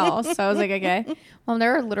anywhere else. So I was like, okay. Well,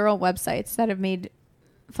 there are literal websites that have made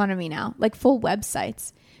fun of me now. Like, full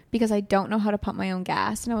websites. Because I don't know how to pump my own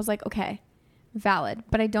gas. And I was like, okay. Valid,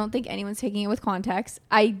 but I don't think anyone's taking it with context.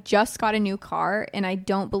 I just got a new car and I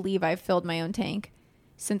don't believe I've filled my own tank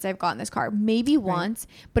since I've gotten this car. Maybe once,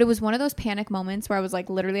 but it was one of those panic moments where I was like,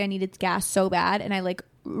 literally I needed gas so bad and I like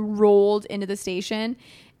rolled into the station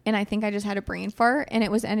and I think I just had a brain fart and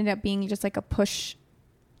it ended up being just like a push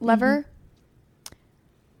lever.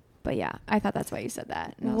 But yeah, I thought that's why you said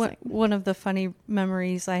that. And I was like, one of the funny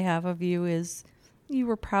memories I have of you is you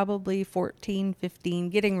were probably 14, 15,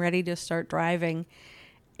 getting ready to start driving,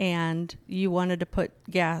 and you wanted to put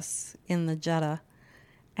gas in the Jetta.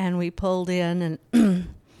 And we pulled in, and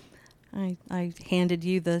I handed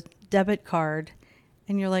you the debit card,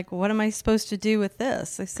 and you're like, what am I supposed to do with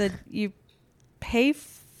this? I said, you pay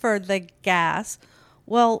for the gas.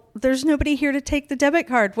 Well, there's nobody here to take the debit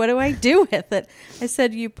card. What do I do with it? I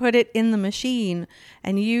said, you put it in the machine,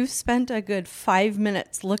 and you spent a good 5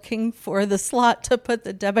 minutes looking for the slot to put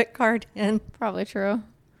the debit card in. Probably true.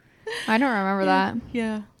 I don't remember that.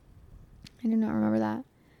 Yeah. I do not remember that.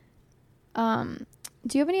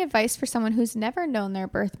 Do you have any advice for someone who's never known their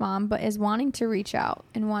birth mom but is wanting to reach out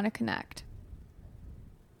and want to connect?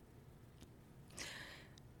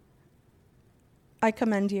 I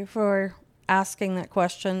commend you for asking that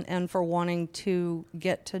question and for wanting to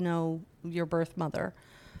get to know your birth mother.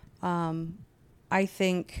 I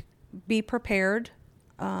think be prepared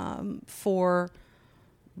for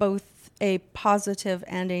both a positive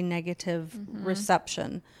and a negative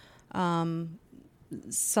reception.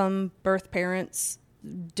 Some birth parents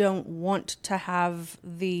don't want to have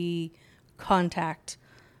the contact,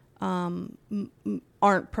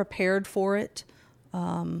 aren't prepared for it.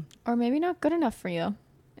 Or maybe not good enough for you.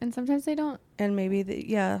 And sometimes they don't. And maybe,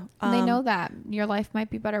 and they know that your life might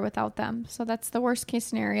be better without them. So that's the worst case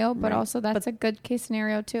scenario, but also that's a good case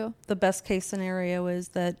scenario too. The best case scenario is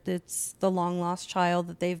that it's the long lost child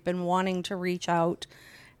that they've been wanting to reach out.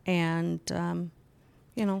 And,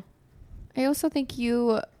 I also think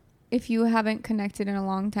if you haven't connected in a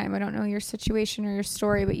long time, I don't know your situation or your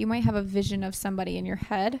story, but you might have a vision of somebody in your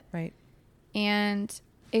head. Right. And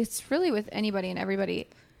it's really with anybody and everybody.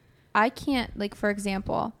 I can't, like, for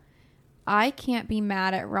example, I can't be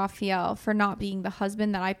mad at Raphael for not being the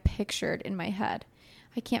husband that I pictured in my head.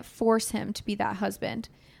 I can't force him to be that husband.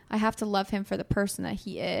 I have to love him for the person that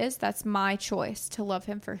he is. That's my choice, to love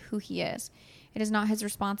him for who he is. It is not his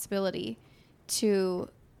responsibility to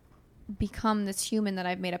become this human that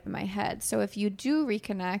I've made up in my head. So if you do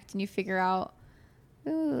reconnect and you figure out,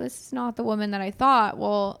 ooh, this is not the woman that I thought,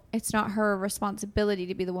 well, it's not her responsibility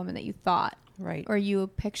to be the woman that you thought. Right. Or you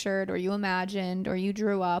pictured, or you imagined, or you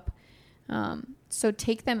drew up. So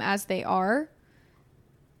take them as they are,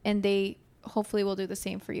 and they hopefully will do the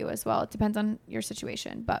same for you as well. It depends on your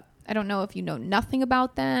situation, but I don't know if you know nothing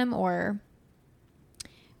about them, or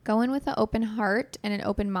go in with an open heart and an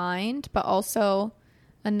open mind, but also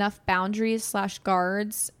enough boundaries /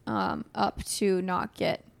 guards up to not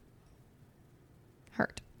get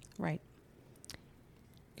hurt. Right.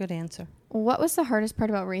 Good answer. What was the hardest part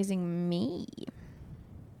about raising me?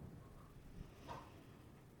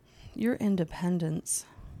 Your independence.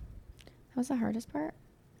 That was the hardest part.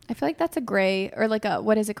 I feel like that's a gray, or like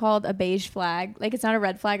what is it called? A beige flag. Like, it's not a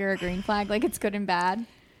red flag or a green flag. Like, it's good and bad.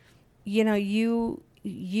 You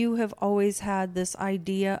have always had this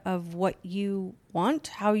idea of what you want,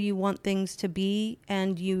 how you want things to be,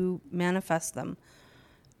 and you manifest them.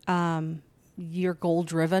 You're goal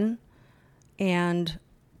driven, and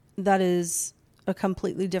that is a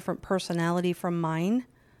completely different personality from mine.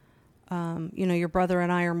 Your brother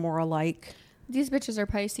and I are more alike. These bitches are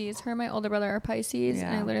Pisces. Her and my older brother are Pisces. Yeah.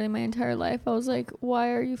 And I literally, my entire life, I was like,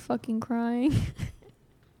 why are you fucking crying? Fact.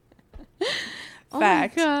 Oh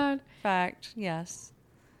my God. Fact. Yes.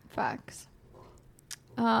 Facts.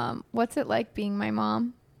 What's it like being my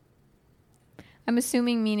mom? I'm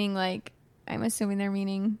assuming they're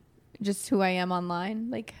meaning just who I am online.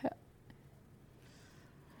 Like,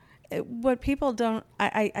 what people don't,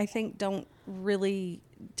 I think, don't really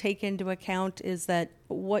take into account is that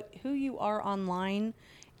who you are online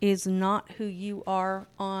is not who you are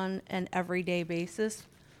on an everyday basis.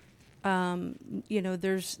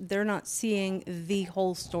 They're not seeing the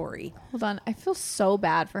whole story. Hold on. I feel so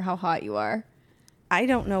bad for how hot you are. I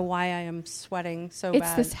don't know why I am sweating so bad.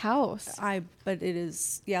 It's this house. But it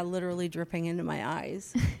is, literally dripping into my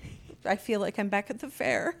eyes. I feel like I'm back at the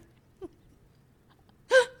fair.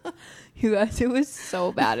 You guys, it was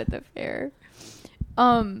so bad at the fair.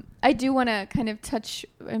 I do want to kind of touch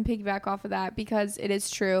and piggyback off of that because it is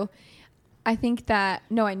true. I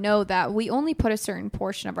know that we only put a certain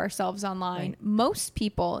portion of ourselves online. Right. Most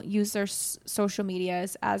people use their social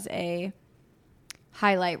medias as a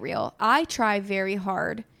highlight reel. I try very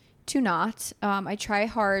hard to not. I try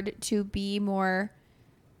hard to be more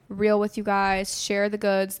real with you guys, share the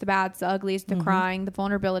goods, the bads, the uglies, the crying, the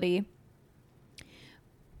vulnerability.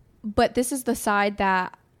 But this is the side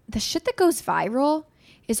that the shit that goes viral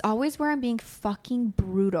is always where I'm being fucking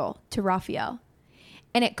brutal to Rafael.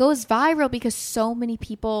 And it goes viral because so many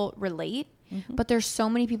people relate, but there's so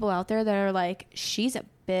many people out there that are like, she's a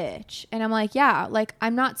bitch. And I'm like, yeah, like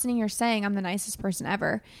I'm not sitting here saying I'm the nicest person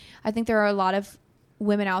ever. I think there are a lot of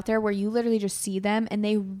women out there where you literally just see them and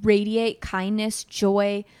they radiate kindness,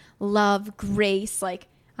 joy, love, grace. Like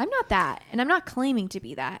I'm not that. And I'm not claiming to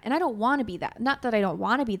be that. And I don't want to be that. Not that I don't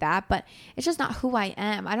want to be that, but it's just not who I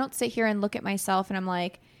am. I don't sit here and look at myself and I'm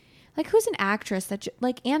like who's an actress that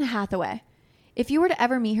like Anne Hathaway? If you were to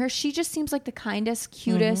ever meet her, she just seems like the kindest,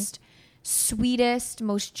 cutest, sweetest,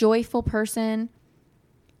 most joyful person.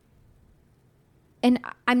 And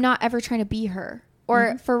I'm not ever trying to be her.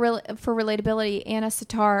 Or for relatability, Anna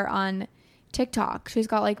Sitar on TikTok. She's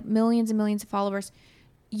got like millions and millions of followers.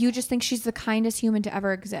 You just think she's the kindest human to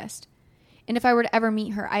ever exist. And if I were to ever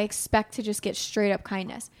meet her, I expect to just get straight up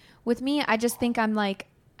kindness. With me, I just think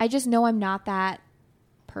I just know I'm not that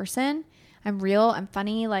person. I'm real. I'm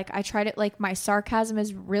funny. Like I try to, like my sarcasm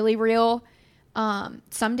is really real.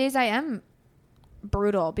 Some days I am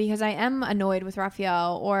brutal because I am annoyed with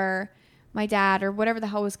Rafael or my dad or whatever the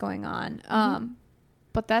hell was going on.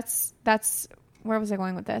 But that's where was I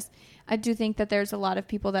going with this? I do think that there's a lot of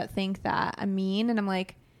people that think that I'm mean and I'm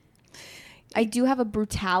like, I do have a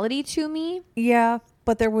brutality to me. Yeah.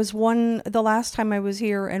 But there was the last time I was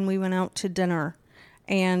here and we went out to dinner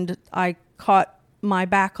and I caught my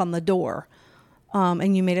back on the door.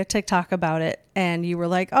 And you made a TikTok about it and you were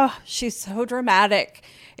like, oh, she's so dramatic.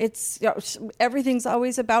 It's everything's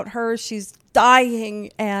always about her. She's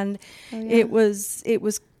dying. And it was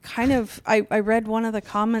kind of, I read one of the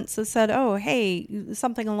comments that said, oh, hey,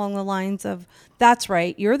 something along the lines of, that's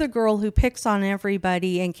right. You're the girl who picks on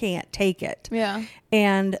everybody and can't take it. Yeah.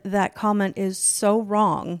 And that comment is so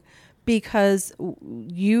wrong because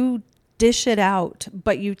you dish it out,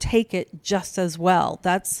 but you take it just as well.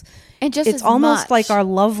 It's almost like our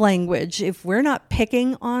love language. If we're not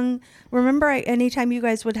picking on, remember anytime you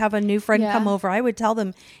guys would have a new friend come over, I would tell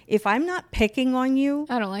them, if I'm not picking on you,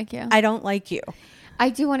 I don't like you. I don't like you. I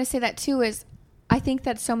do want to say that too is I think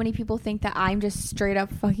that so many people think that I'm just straight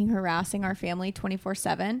up fucking harassing our family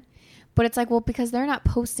 24/7. But it's like, well, because they're not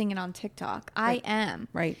posting it on TikTok. I am.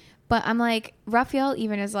 Right. But I'm like, Rafael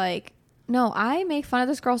even is like, no, I make fun of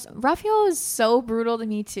this girl. Rafael is so brutal to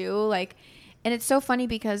me too. Like, and it's so funny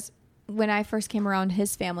because when I first came around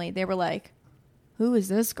his family, they were like, who is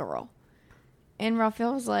this girl? And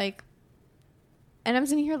Rafael was like, and I'm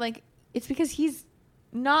sitting here like, it's because he's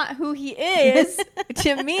not who he is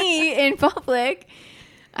to me in public.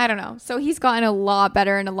 I don't know. So he's gotten a lot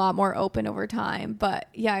better and a lot more open over time. But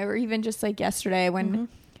yeah, or even just like yesterday when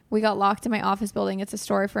we got locked in my office building. It's a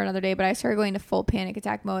story for another day, but I started going into full panic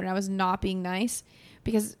attack mode and I was not being nice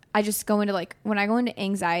because I just go into like, when I go into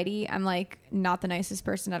anxiety, I'm like not the nicest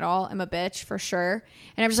person at all. I'm a bitch for sure.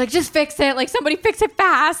 And I'm just like, just fix it. Like somebody fix it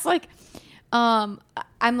fast. Like, I'm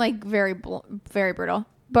like very brutal,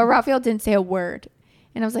 but Rafael didn't say a word.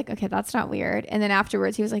 And I was like, okay, that's not weird. And then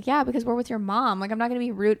afterwards he was like, yeah, because we're with your mom. Like, I'm not going to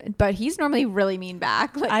be rude, but he's normally really mean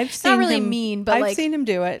back. Like, I've seen not really him, mean, but I've seen him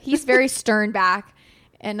do it. He's very stern back.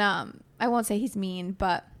 And I won't say he's mean,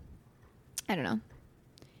 but I don't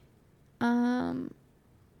know.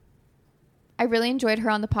 I really enjoyed her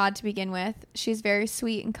on the pod to begin with. She's very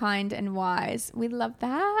sweet and kind and wise. We love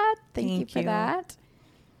that. Thank you for that.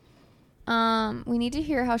 We need to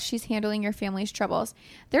hear how she's handling your family's troubles.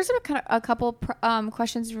 There's a couple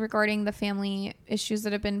questions regarding the family issues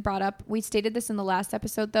that have been brought up. We stated this in the last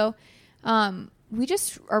episode, though. We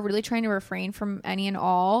just are really trying to refrain from any and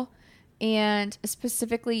all. And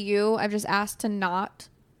specifically you, I've just asked to not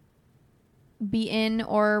be in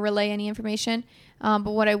or relay any information.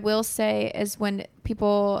 But what I will say is when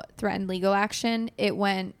people threaten legal action, it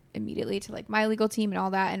went immediately to like my legal team and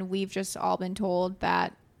all that. And we've just all been told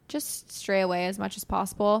that just stray away as much as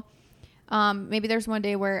possible. Maybe there's one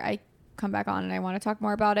day where I come back on and I want to talk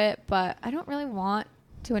more about it, but I don't really want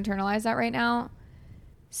to internalize that right now.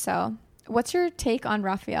 So what's your take on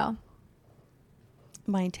Raphael?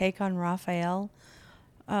 My take on Raphael,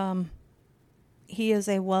 he is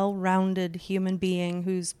a well-rounded human being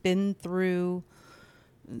who's been through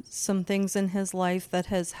some things in his life that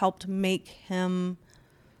has helped make him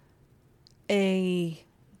a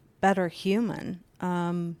better human.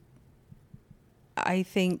 I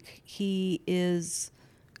think he is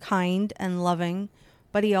kind and loving,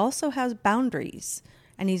 but he also has boundaries,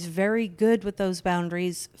 and he's very good with those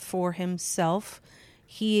boundaries for himself.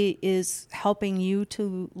 He is helping you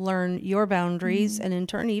to learn your boundaries, and in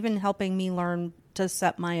turn even helping me learn to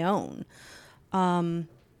set my own.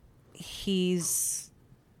 He's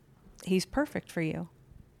perfect for you.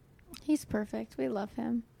 He's perfect. We love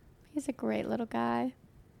him. He's a great little guy.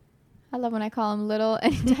 I love when I call him little.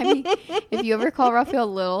 Anytime if you ever call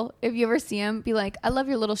Raphael little, if you ever see him, be like, I love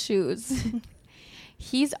your little shoes.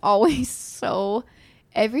 He's always so,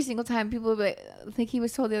 every single time people will be like, I think he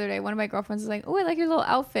was told the other day, one of my girlfriends was like, oh, I like your little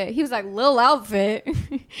outfit. He was like, little outfit.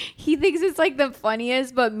 He thinks it's like the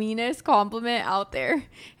funniest but meanest compliment out there.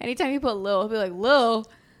 Anytime you put little, he'll be like,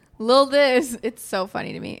 Lil this. It's so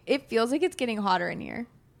funny to me. It feels like it's getting hotter in here.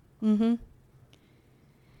 Mm-hmm.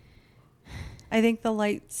 I think the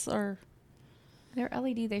lights are... They're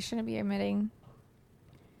LED. They shouldn't be emitting.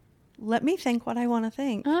 Let me think what I want to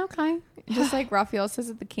think. Okay. Just like Raphael says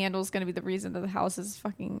that the candle's going to be the reason that the house is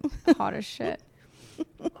fucking hot as shit.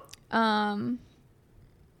 So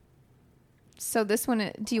this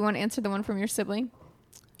one, do you want to answer the one from your sibling?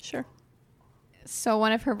 Sure. So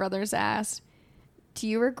one of her brothers asked, do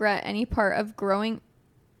you regret any part of growing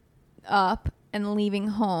up and leaving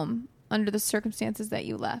home under the circumstances that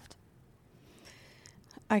you left?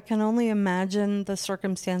 I can only imagine the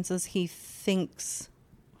circumstances he thinks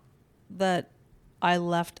that I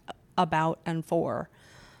left about and for.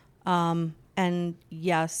 And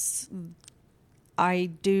yes,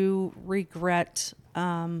 I do regret,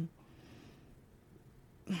 I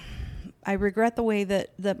regret the way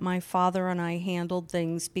that my father and I handled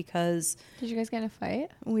things because... Did you guys get in a fight?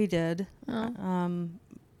 We did. Oh.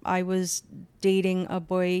 I was dating a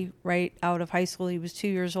boy right out of high school. He was 2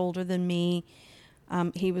 years older than me.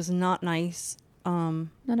 He was not nice. None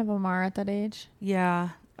of them are at that age.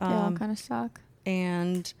 Yeah. They all kind of suck.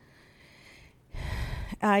 And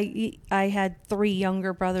I had 3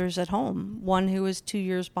 younger brothers at home. One who was 2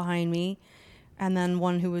 years behind me, and then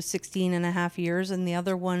one who was 16 and a half years, and the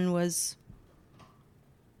other one was...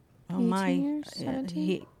 Oh 18 my. years?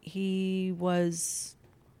 17? He was...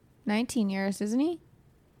 19 years, isn't he?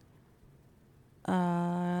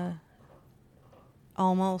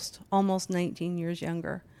 Almost 19 years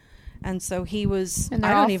younger. And so he was, And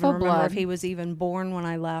I don't even remember blood. if he was even born when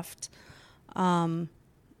I left. Oh,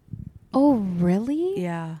 really?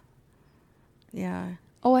 Yeah. Yeah.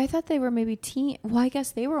 Oh, I thought they were maybe teen. Well, I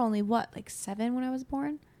guess they were only, what, like 7 when I was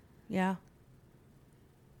born? Yeah.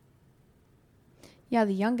 Yeah,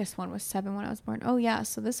 the youngest one was 7 when I was born. Oh, yeah.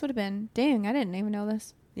 So this would have been, dang, I didn't even know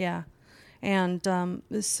this. Yeah. And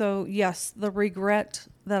so, yes, the regret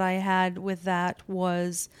that I had with that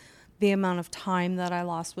was the amount of time that I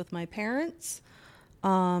lost with my parents,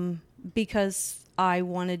 because I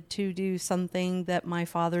wanted to do something that my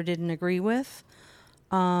father didn't agree with.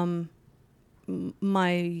 My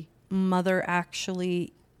mother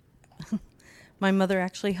actually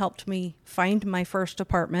helped me find my first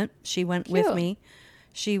apartment. She went Cute. with me.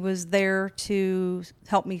 She was there to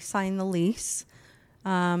help me sign the lease.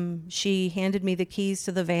 She handed me the keys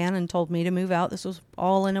to the van and told me to move out. This was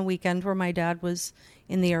all in a weekend where my dad was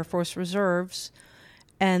in the Air Force Reserves.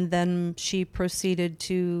 And then she proceeded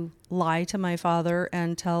to lie to my father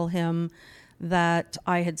and tell him that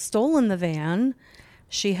I had stolen the van.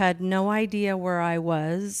 She had no idea where I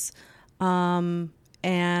was, and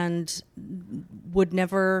would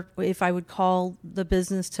never, if I would call the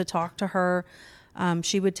business to talk to her,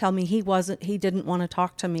 she would tell me he didn't want to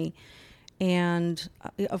talk to me. And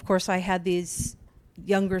of course, I had these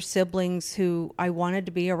younger siblings who I wanted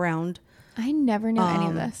to be around. I never knew any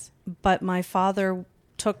of this. But my father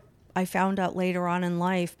I found out later on in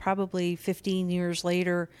life, probably 15 years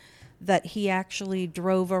later, that he actually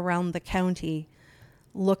drove around the county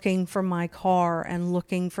looking for my car and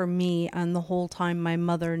looking for me. And the whole time my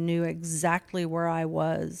mother knew exactly where I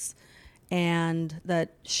was and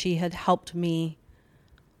that she had helped me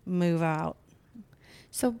move out.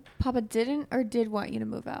 So Papa didn't or did want you to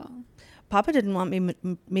move out? Papa didn't want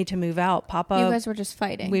me to move out. Papa, you guys were just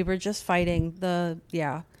fighting. We were just fighting.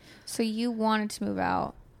 So you wanted to move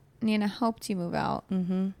out. Nina helped you move out.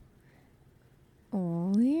 Mm-hmm.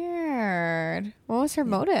 Weird. What was her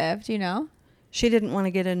motive? Do you know? She didn't want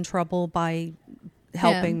to get in trouble by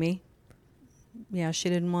helping me. Yeah, she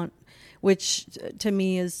didn't want, which to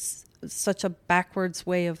me is such a backwards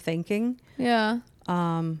way of thinking. Yeah.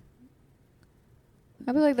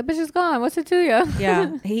 I'd be like, the bitch is gone. What's it to you?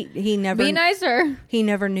 Yeah. He never... Be nicer. He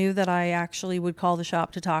never knew that I actually would call the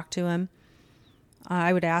shop to talk to him.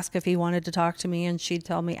 I would ask if he wanted to talk to me, and she'd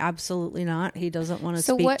tell me absolutely not. He doesn't want to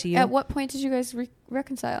speak to you. At what point did you guys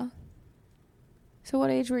reconcile? So what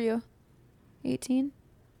age were you? 18?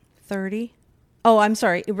 30? Oh, I'm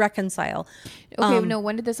sorry. Reconcile. Okay, no,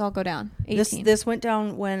 when did this all go down? 18. This went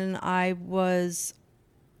down when I was...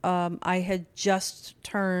 I had just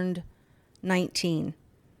turned 19.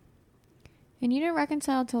 And you didn't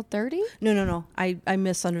reconcile till 30? No. I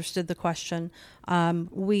misunderstood the question.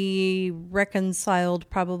 We reconciled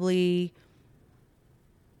probably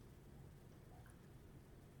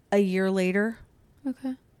a year later.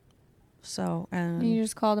 Okay. So, and you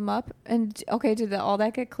just called him up, and okay, did all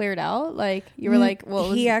that get cleared out? Like you were like,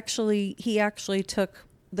 well, he actually took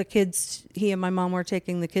the kids. He and my mom were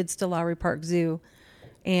taking the kids to Lowry Park Zoo,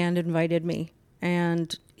 and invited me,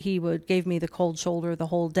 and he gave me the cold shoulder the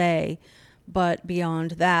whole day. But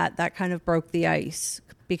beyond that kind of broke the ice,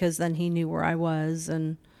 because then he knew where I was,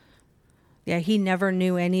 and yeah, he never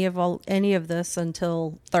knew any of this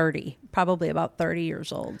until 30, probably about 30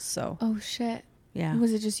 years old. So. Oh shit. Yeah.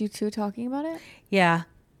 Was it just you two talking about it? Yeah.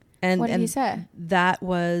 And what did he say? That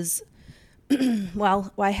was,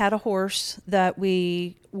 well, I had a horse that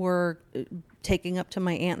we were taking up to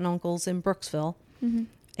my aunt and uncle's in Brooksville. Mm-hmm.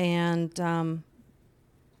 And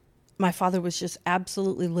my father was just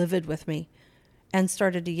absolutely livid with me and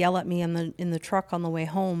started to yell at me in the truck on the way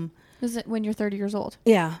home. Is it when you're 30 years old?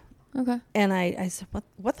 Yeah. Okay. And I said,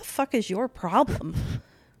 what the fuck is your problem?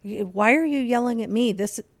 Why are you yelling at me?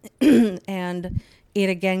 This, and it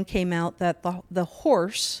again came out that the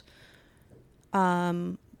horse,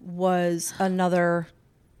 was another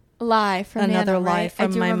lie from another Nana, lie right?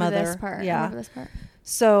 from my mother. This part. Yeah. I remember this part.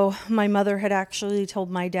 So my mother had actually told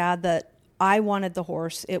my dad that I wanted the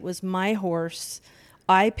horse. It was my horse.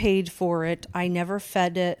 I paid for it. I never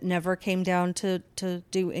fed it, never came down to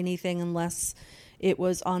do anything unless it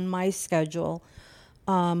was on my schedule.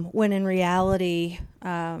 When in reality,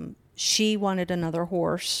 she wanted another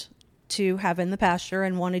horse to have in the pasture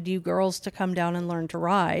and wanted you girls to come down and learn to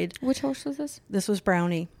ride. Which horse was this? This was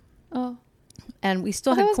Brownie. Oh. And we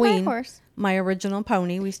still had Queen, my horse. My original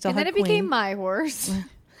pony. We still had Queen. And then it became my horse.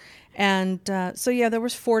 And so, yeah, there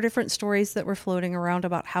was 4 different stories that were floating around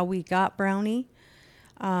about how we got Brownie.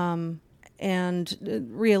 And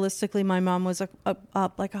realistically, my mom was like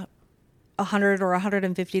 $100 or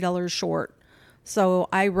 $150 short. So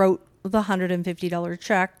I wrote the $150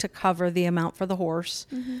 check to cover the amount for the horse.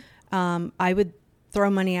 Mm-hmm. I would throw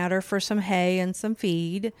money at her for some hay and some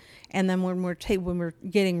feed. And then when we're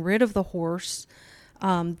getting rid of the horse,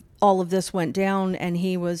 all of this went down, and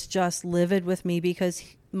he was just livid with me because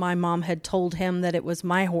my mom had told him that it was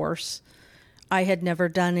my horse. I had never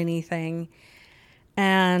done anything.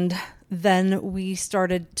 And then we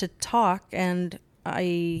started to talk, and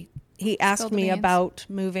he asked me about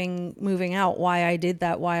moving out, why I did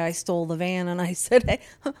that, why I stole the van. And I said, hey,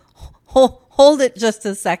 hold it just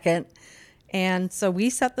a second. And so we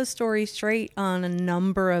set the story straight on a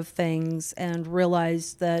number of things and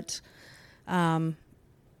realized that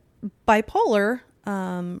bipolar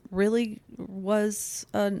really was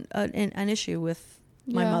an issue with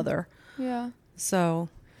my mother. Yeah. So,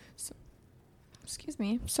 excuse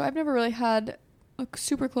me. So I've never really had a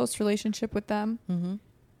super close relationship with them. Mm-hmm.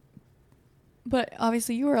 But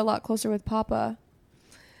obviously you were a lot closer with Papa.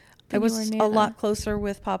 I was a lot closer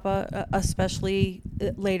with Papa, especially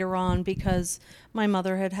later on, because my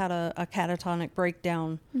mother had a catatonic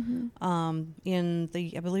breakdown in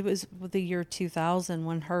I believe it was the year 2000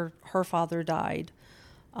 when her father died.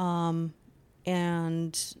 And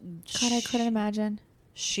God, I couldn't imagine.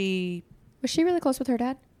 Was she really close with her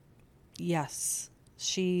dad? Yes.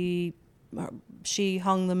 She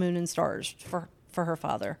hung the moon and stars for her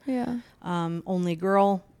father. Yeah. Only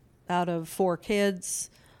girl out of 4 kids.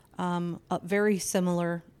 A very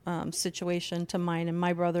similar situation to mine and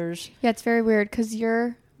my brothers. Yeah, it's very weird because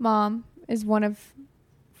your mom is one of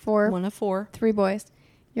 4. 1 of 4. 3 boys.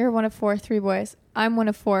 You're one of 4, 3 boys. I'm one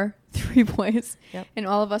of 4, 3 boys. Yep. And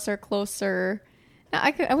all of us are closer. Now,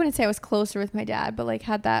 I wouldn't say I was closer with my dad, but like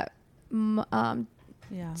had that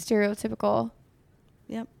stereotypical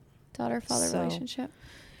Yep. Daughter-father relationship.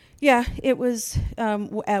 Yeah, it was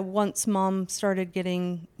once Mom started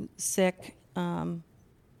getting sick, and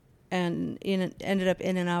ended up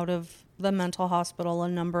in and out of the mental hospital a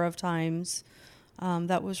number of times.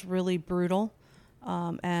 That was really brutal.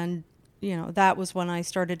 And, that was when I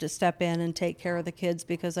started to step in and take care of the kids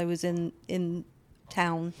because I was in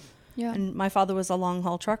town. Yeah. And my father was a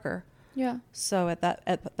long-haul trucker. Yeah. So at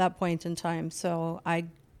that point in time, so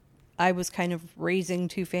I was kind of raising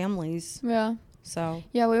two families. Yeah. So.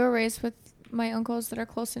 Yeah, we were raised with my uncles that are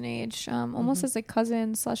close in age, almost as like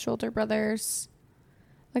cousins / older brothers.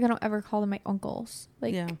 Like, I don't ever call them my uncles.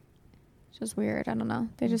 Like, yeah. It's just weird. I don't know.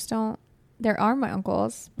 They just don't. They are my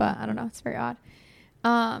uncles, but I don't know. It's very odd.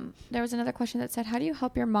 There was another question that said, how do you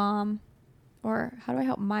help your mom, or how do I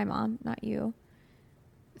help my mom, not you,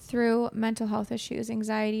 through mental health issues,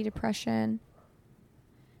 anxiety, depression?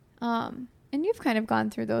 And you've kind of gone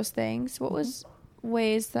through those things. What was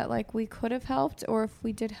ways that like we could have helped, or if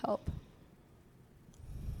we did help?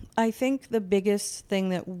 I think the biggest thing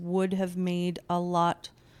that would have made a lot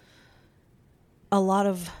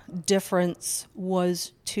of difference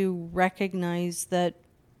was to recognize that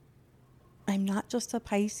I'm not just a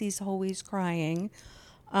Pisces always crying.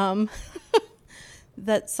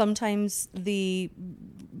 That sometimes when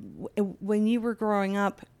you were growing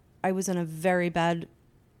up, I was in a very bad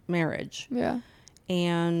marriage. Yeah.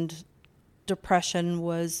 And depression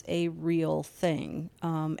was a real thing.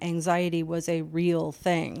 Anxiety was a real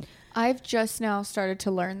thing. I've just now started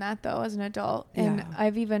to learn that, though, as an adult. And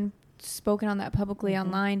I've even spoken on that publicly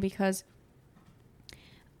online because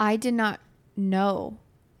I did not know.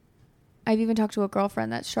 I've even talked to a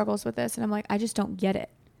girlfriend that struggles with this, and I'm like, I just don't get it.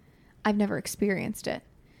 I've never experienced it.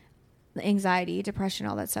 The anxiety, depression,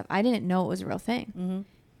 all that stuff. I didn't know it was a real thing. Mm-hmm.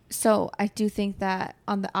 So I do think that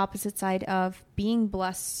on the opposite side of being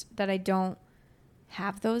blessed that I don't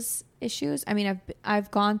have those issues. I mean,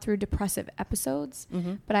 I've gone through depressive episodes,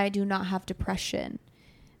 but I do not have depression.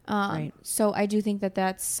 Right. So I do think that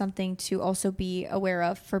that's something to also be aware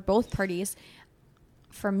of for both parties.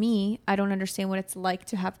 For me, I don't understand what it's like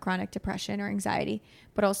to have chronic depression or anxiety,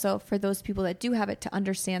 but also for those people that do have it to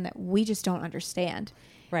understand that we just don't understand.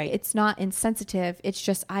 Right. It's not insensitive. It's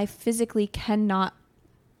just I physically cannot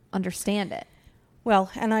understand it.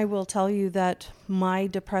 Well, and I will tell you that my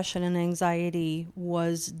depression and anxiety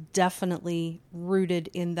was definitely rooted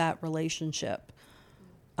in that relationship.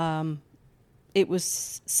 It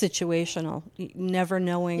was situational, never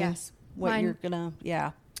knowing what you're gonna,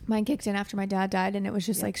 Mine kicked in after my dad died, and it was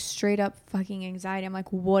just like straight up fucking anxiety. I'm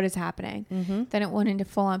like, what is happening? Then it went into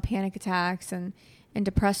full on panic attacks and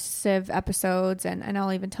depressive episodes. And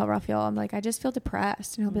I'll even tell Raphael, I'm like, I just feel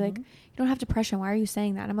depressed. And he'll be like, you don't have depression. Why are you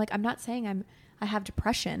saying that? And I'm like, I'm not saying I have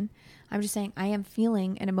depression. I'm just saying I am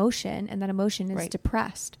feeling an emotion, and that emotion is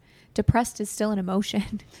depressed. Depressed is still an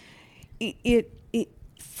emotion. It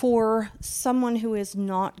for someone who is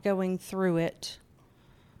not going through it,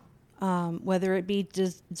 whether it be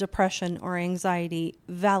depression or anxiety,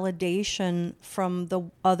 validation from the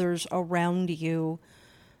others around you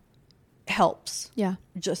helps. Yeah.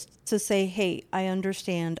 Just to say, hey, I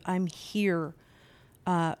understand, I'm here,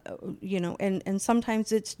 and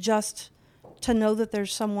sometimes it's just to know that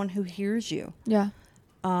there's someone who hears you. Yeah.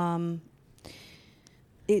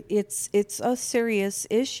 It's a serious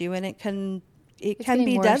issue, and it can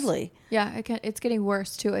be worse. deadly. Yeah, it's getting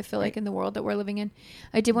worse too, I feel like, in the world that we're living in.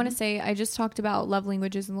 I did want to say, I just talked about love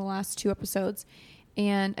languages in the last 2 episodes,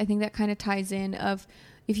 and I think that kind of ties in of,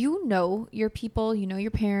 if you know your people, you know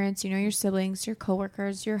your parents, you know your siblings, your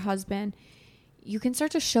coworkers, your husband, you can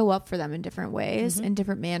start to show up for them in different ways, in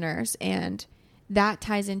different manners. And that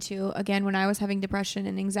ties into, again, when I was having depression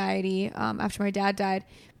and anxiety after my dad died,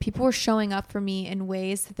 people were showing up for me in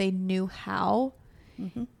ways that they knew how.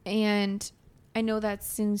 And I know that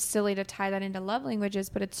seems silly to tie that into love languages,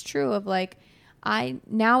 but it's true of like, I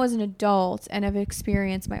now as an adult and have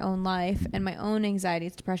experienced my own life and my own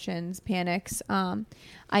anxieties, depressions, panics.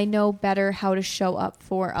 I know better how to show up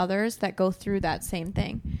for others that go through that same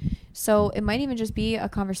thing. So it might even just be a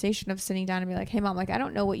conversation of sitting down and be like, hey mom, like, I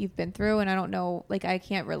don't know what you've been through, and I don't know, like, I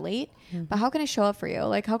can't relate, but how can I show up for you?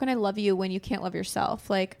 Like, how can I love you when you can't love yourself?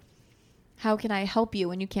 Like, how can I help you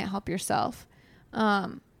when you can't help yourself?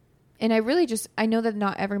 And I know that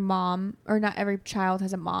not every mom or not every child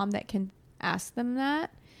has a mom that can ask them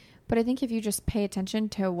that. But I think if you just pay attention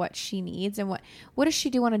to what she needs and what does she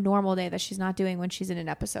do on a normal day that she's not doing when she's in an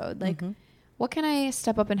episode? Like, what can I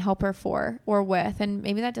step up and help her for or with? And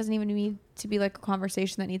maybe that doesn't even need to be like a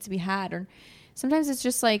conversation that needs to be had. Or sometimes it's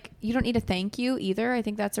just like, you don't need a thank you either. I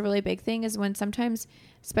think that's a really big thing, is when sometimes,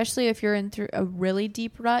 especially if you're in through a really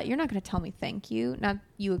deep rut, you're not going to tell me thank you. Not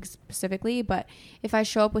you specifically, but if I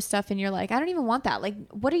show up with stuff and you're like, I don't even want that. Like,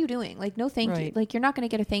 what are you doing? Like, no thank you. Like, you're not going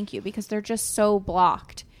to get a thank you because they're just so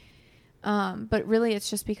blocked. But really it's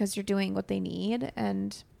just because you're doing what they need.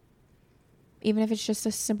 And even if it's just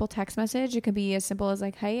a simple text message, it could be as simple as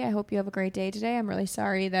like, hey, I hope you have a great day today. I'm really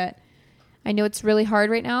sorry that I know it's really hard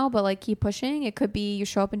right now, but like, keep pushing. It could be you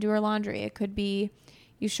show up and do her laundry. It could be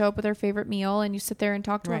you show up with her favorite meal and you sit there and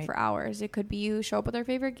talk to her for hours. It could be you show up with her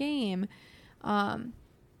favorite game. I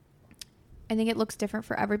think it looks different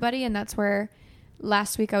for everybody. And that's where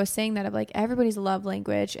last week I was saying that of like, everybody's love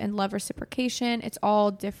language and love reciprocation, it's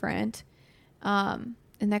all different.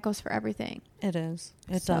 And that goes for everything. It is.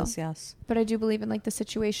 It does, yes. But I do believe in like the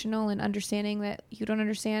situational and understanding that you don't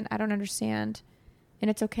understand, I don't understand, and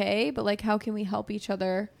it's okay. But like, how can we help each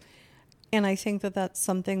other? And I think that that's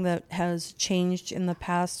something that has changed in the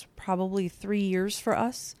past probably 3 years for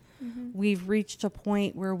us. Mm-hmm. We've reached a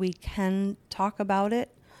point where we can talk about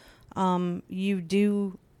it. You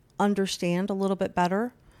do understand a little bit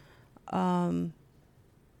better. And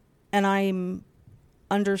I'm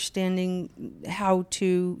understanding how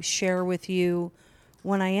to share with you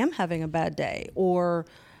when I am having a bad day, or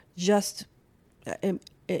just,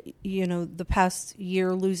 the past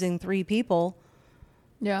year losing 3 people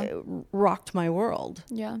rocked my world.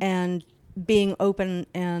 Yeah. And being open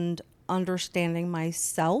and understanding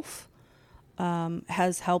myself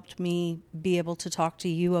has helped me be able to talk to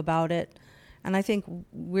you about it. And I think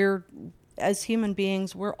as human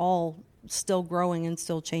beings, we're all still growing and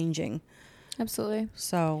still changing. Absolutely.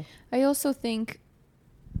 So I also think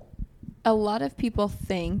a lot of people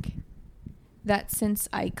think that since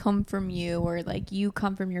I come from you, or like you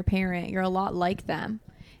come from your parent, you're a lot like them.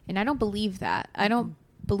 And I don't believe that. I don't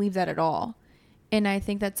believe that at all. And I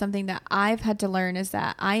think that's something that I've had to learn, is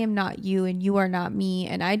that I am not you and you are not me.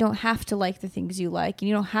 And I don't have to like the things you like, and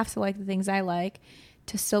you don't have to like the things I like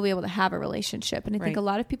to still be able to have a relationship. And I think a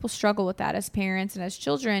lot of people struggle with that as parents and as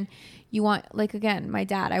children. You want, like, again, my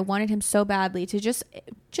dad, I wanted him so badly to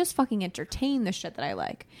just fucking entertain the shit that I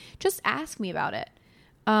like. Just ask me about it.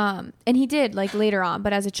 And he did, like, later on,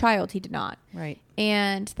 but as a child, he did not. Right.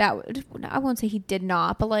 And I won't say he did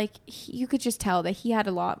not, but like, you could just tell that he had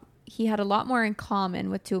a lot more in common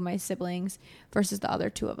with 2 of my siblings versus the other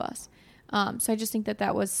 2 of us. So I just think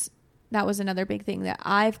that was another big thing that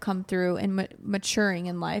I've come through in maturing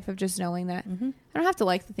in life, of just knowing that I don't have to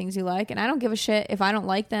like the things you like, and I don't give a shit if I don't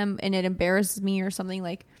like them and it embarrasses me or something.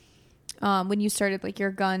 Like, when you started like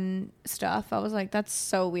your gun stuff, I was like, that's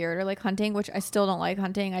so weird. Or like hunting, which I still don't like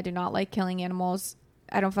hunting. I do not like killing animals.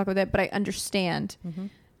 I don't fuck with it, but I understand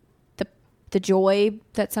the joy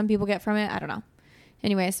that some people get from it. I don't know.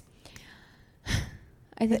 Anyways,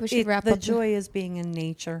 I think we should wrap up. The joy is being in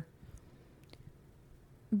nature.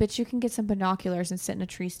 But you can get some binoculars and sit in a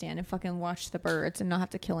tree stand and fucking watch the birds and not have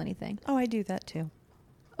to kill anything. Oh, I do that too.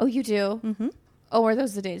 Oh, you do? Mm-hmm. Oh, are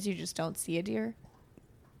those the days you just don't see a deer?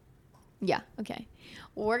 Yeah. Okay.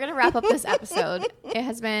 Well, we're going to wrap up this episode. It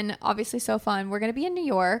has been obviously so fun. We're going to be in New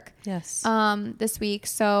York. Yes. This week.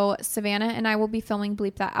 So Savannah and I will be filming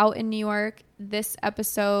Bleep That Out in New York this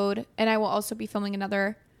episode. And I will also be filming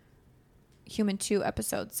another Human 2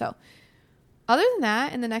 episode. So other than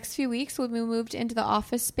that, in the next few weeks, we'll be moved into the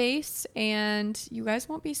office space, and you guys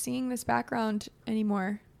won't be seeing this background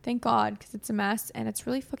anymore. Thank God, because it's a mess, and it's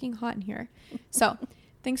really fucking hot in here. So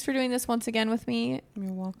thanks for doing this once again with me.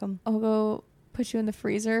 You're welcome. I'll go put you in the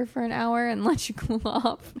freezer for an hour and let you cool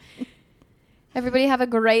off. Everybody have a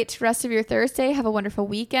great rest of your Thursday. Have a wonderful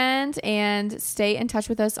weekend, and stay in touch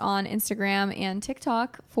with us on Instagram and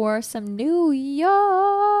TikTok for some New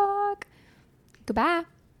York. Goodbye.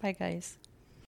 Bye, guys.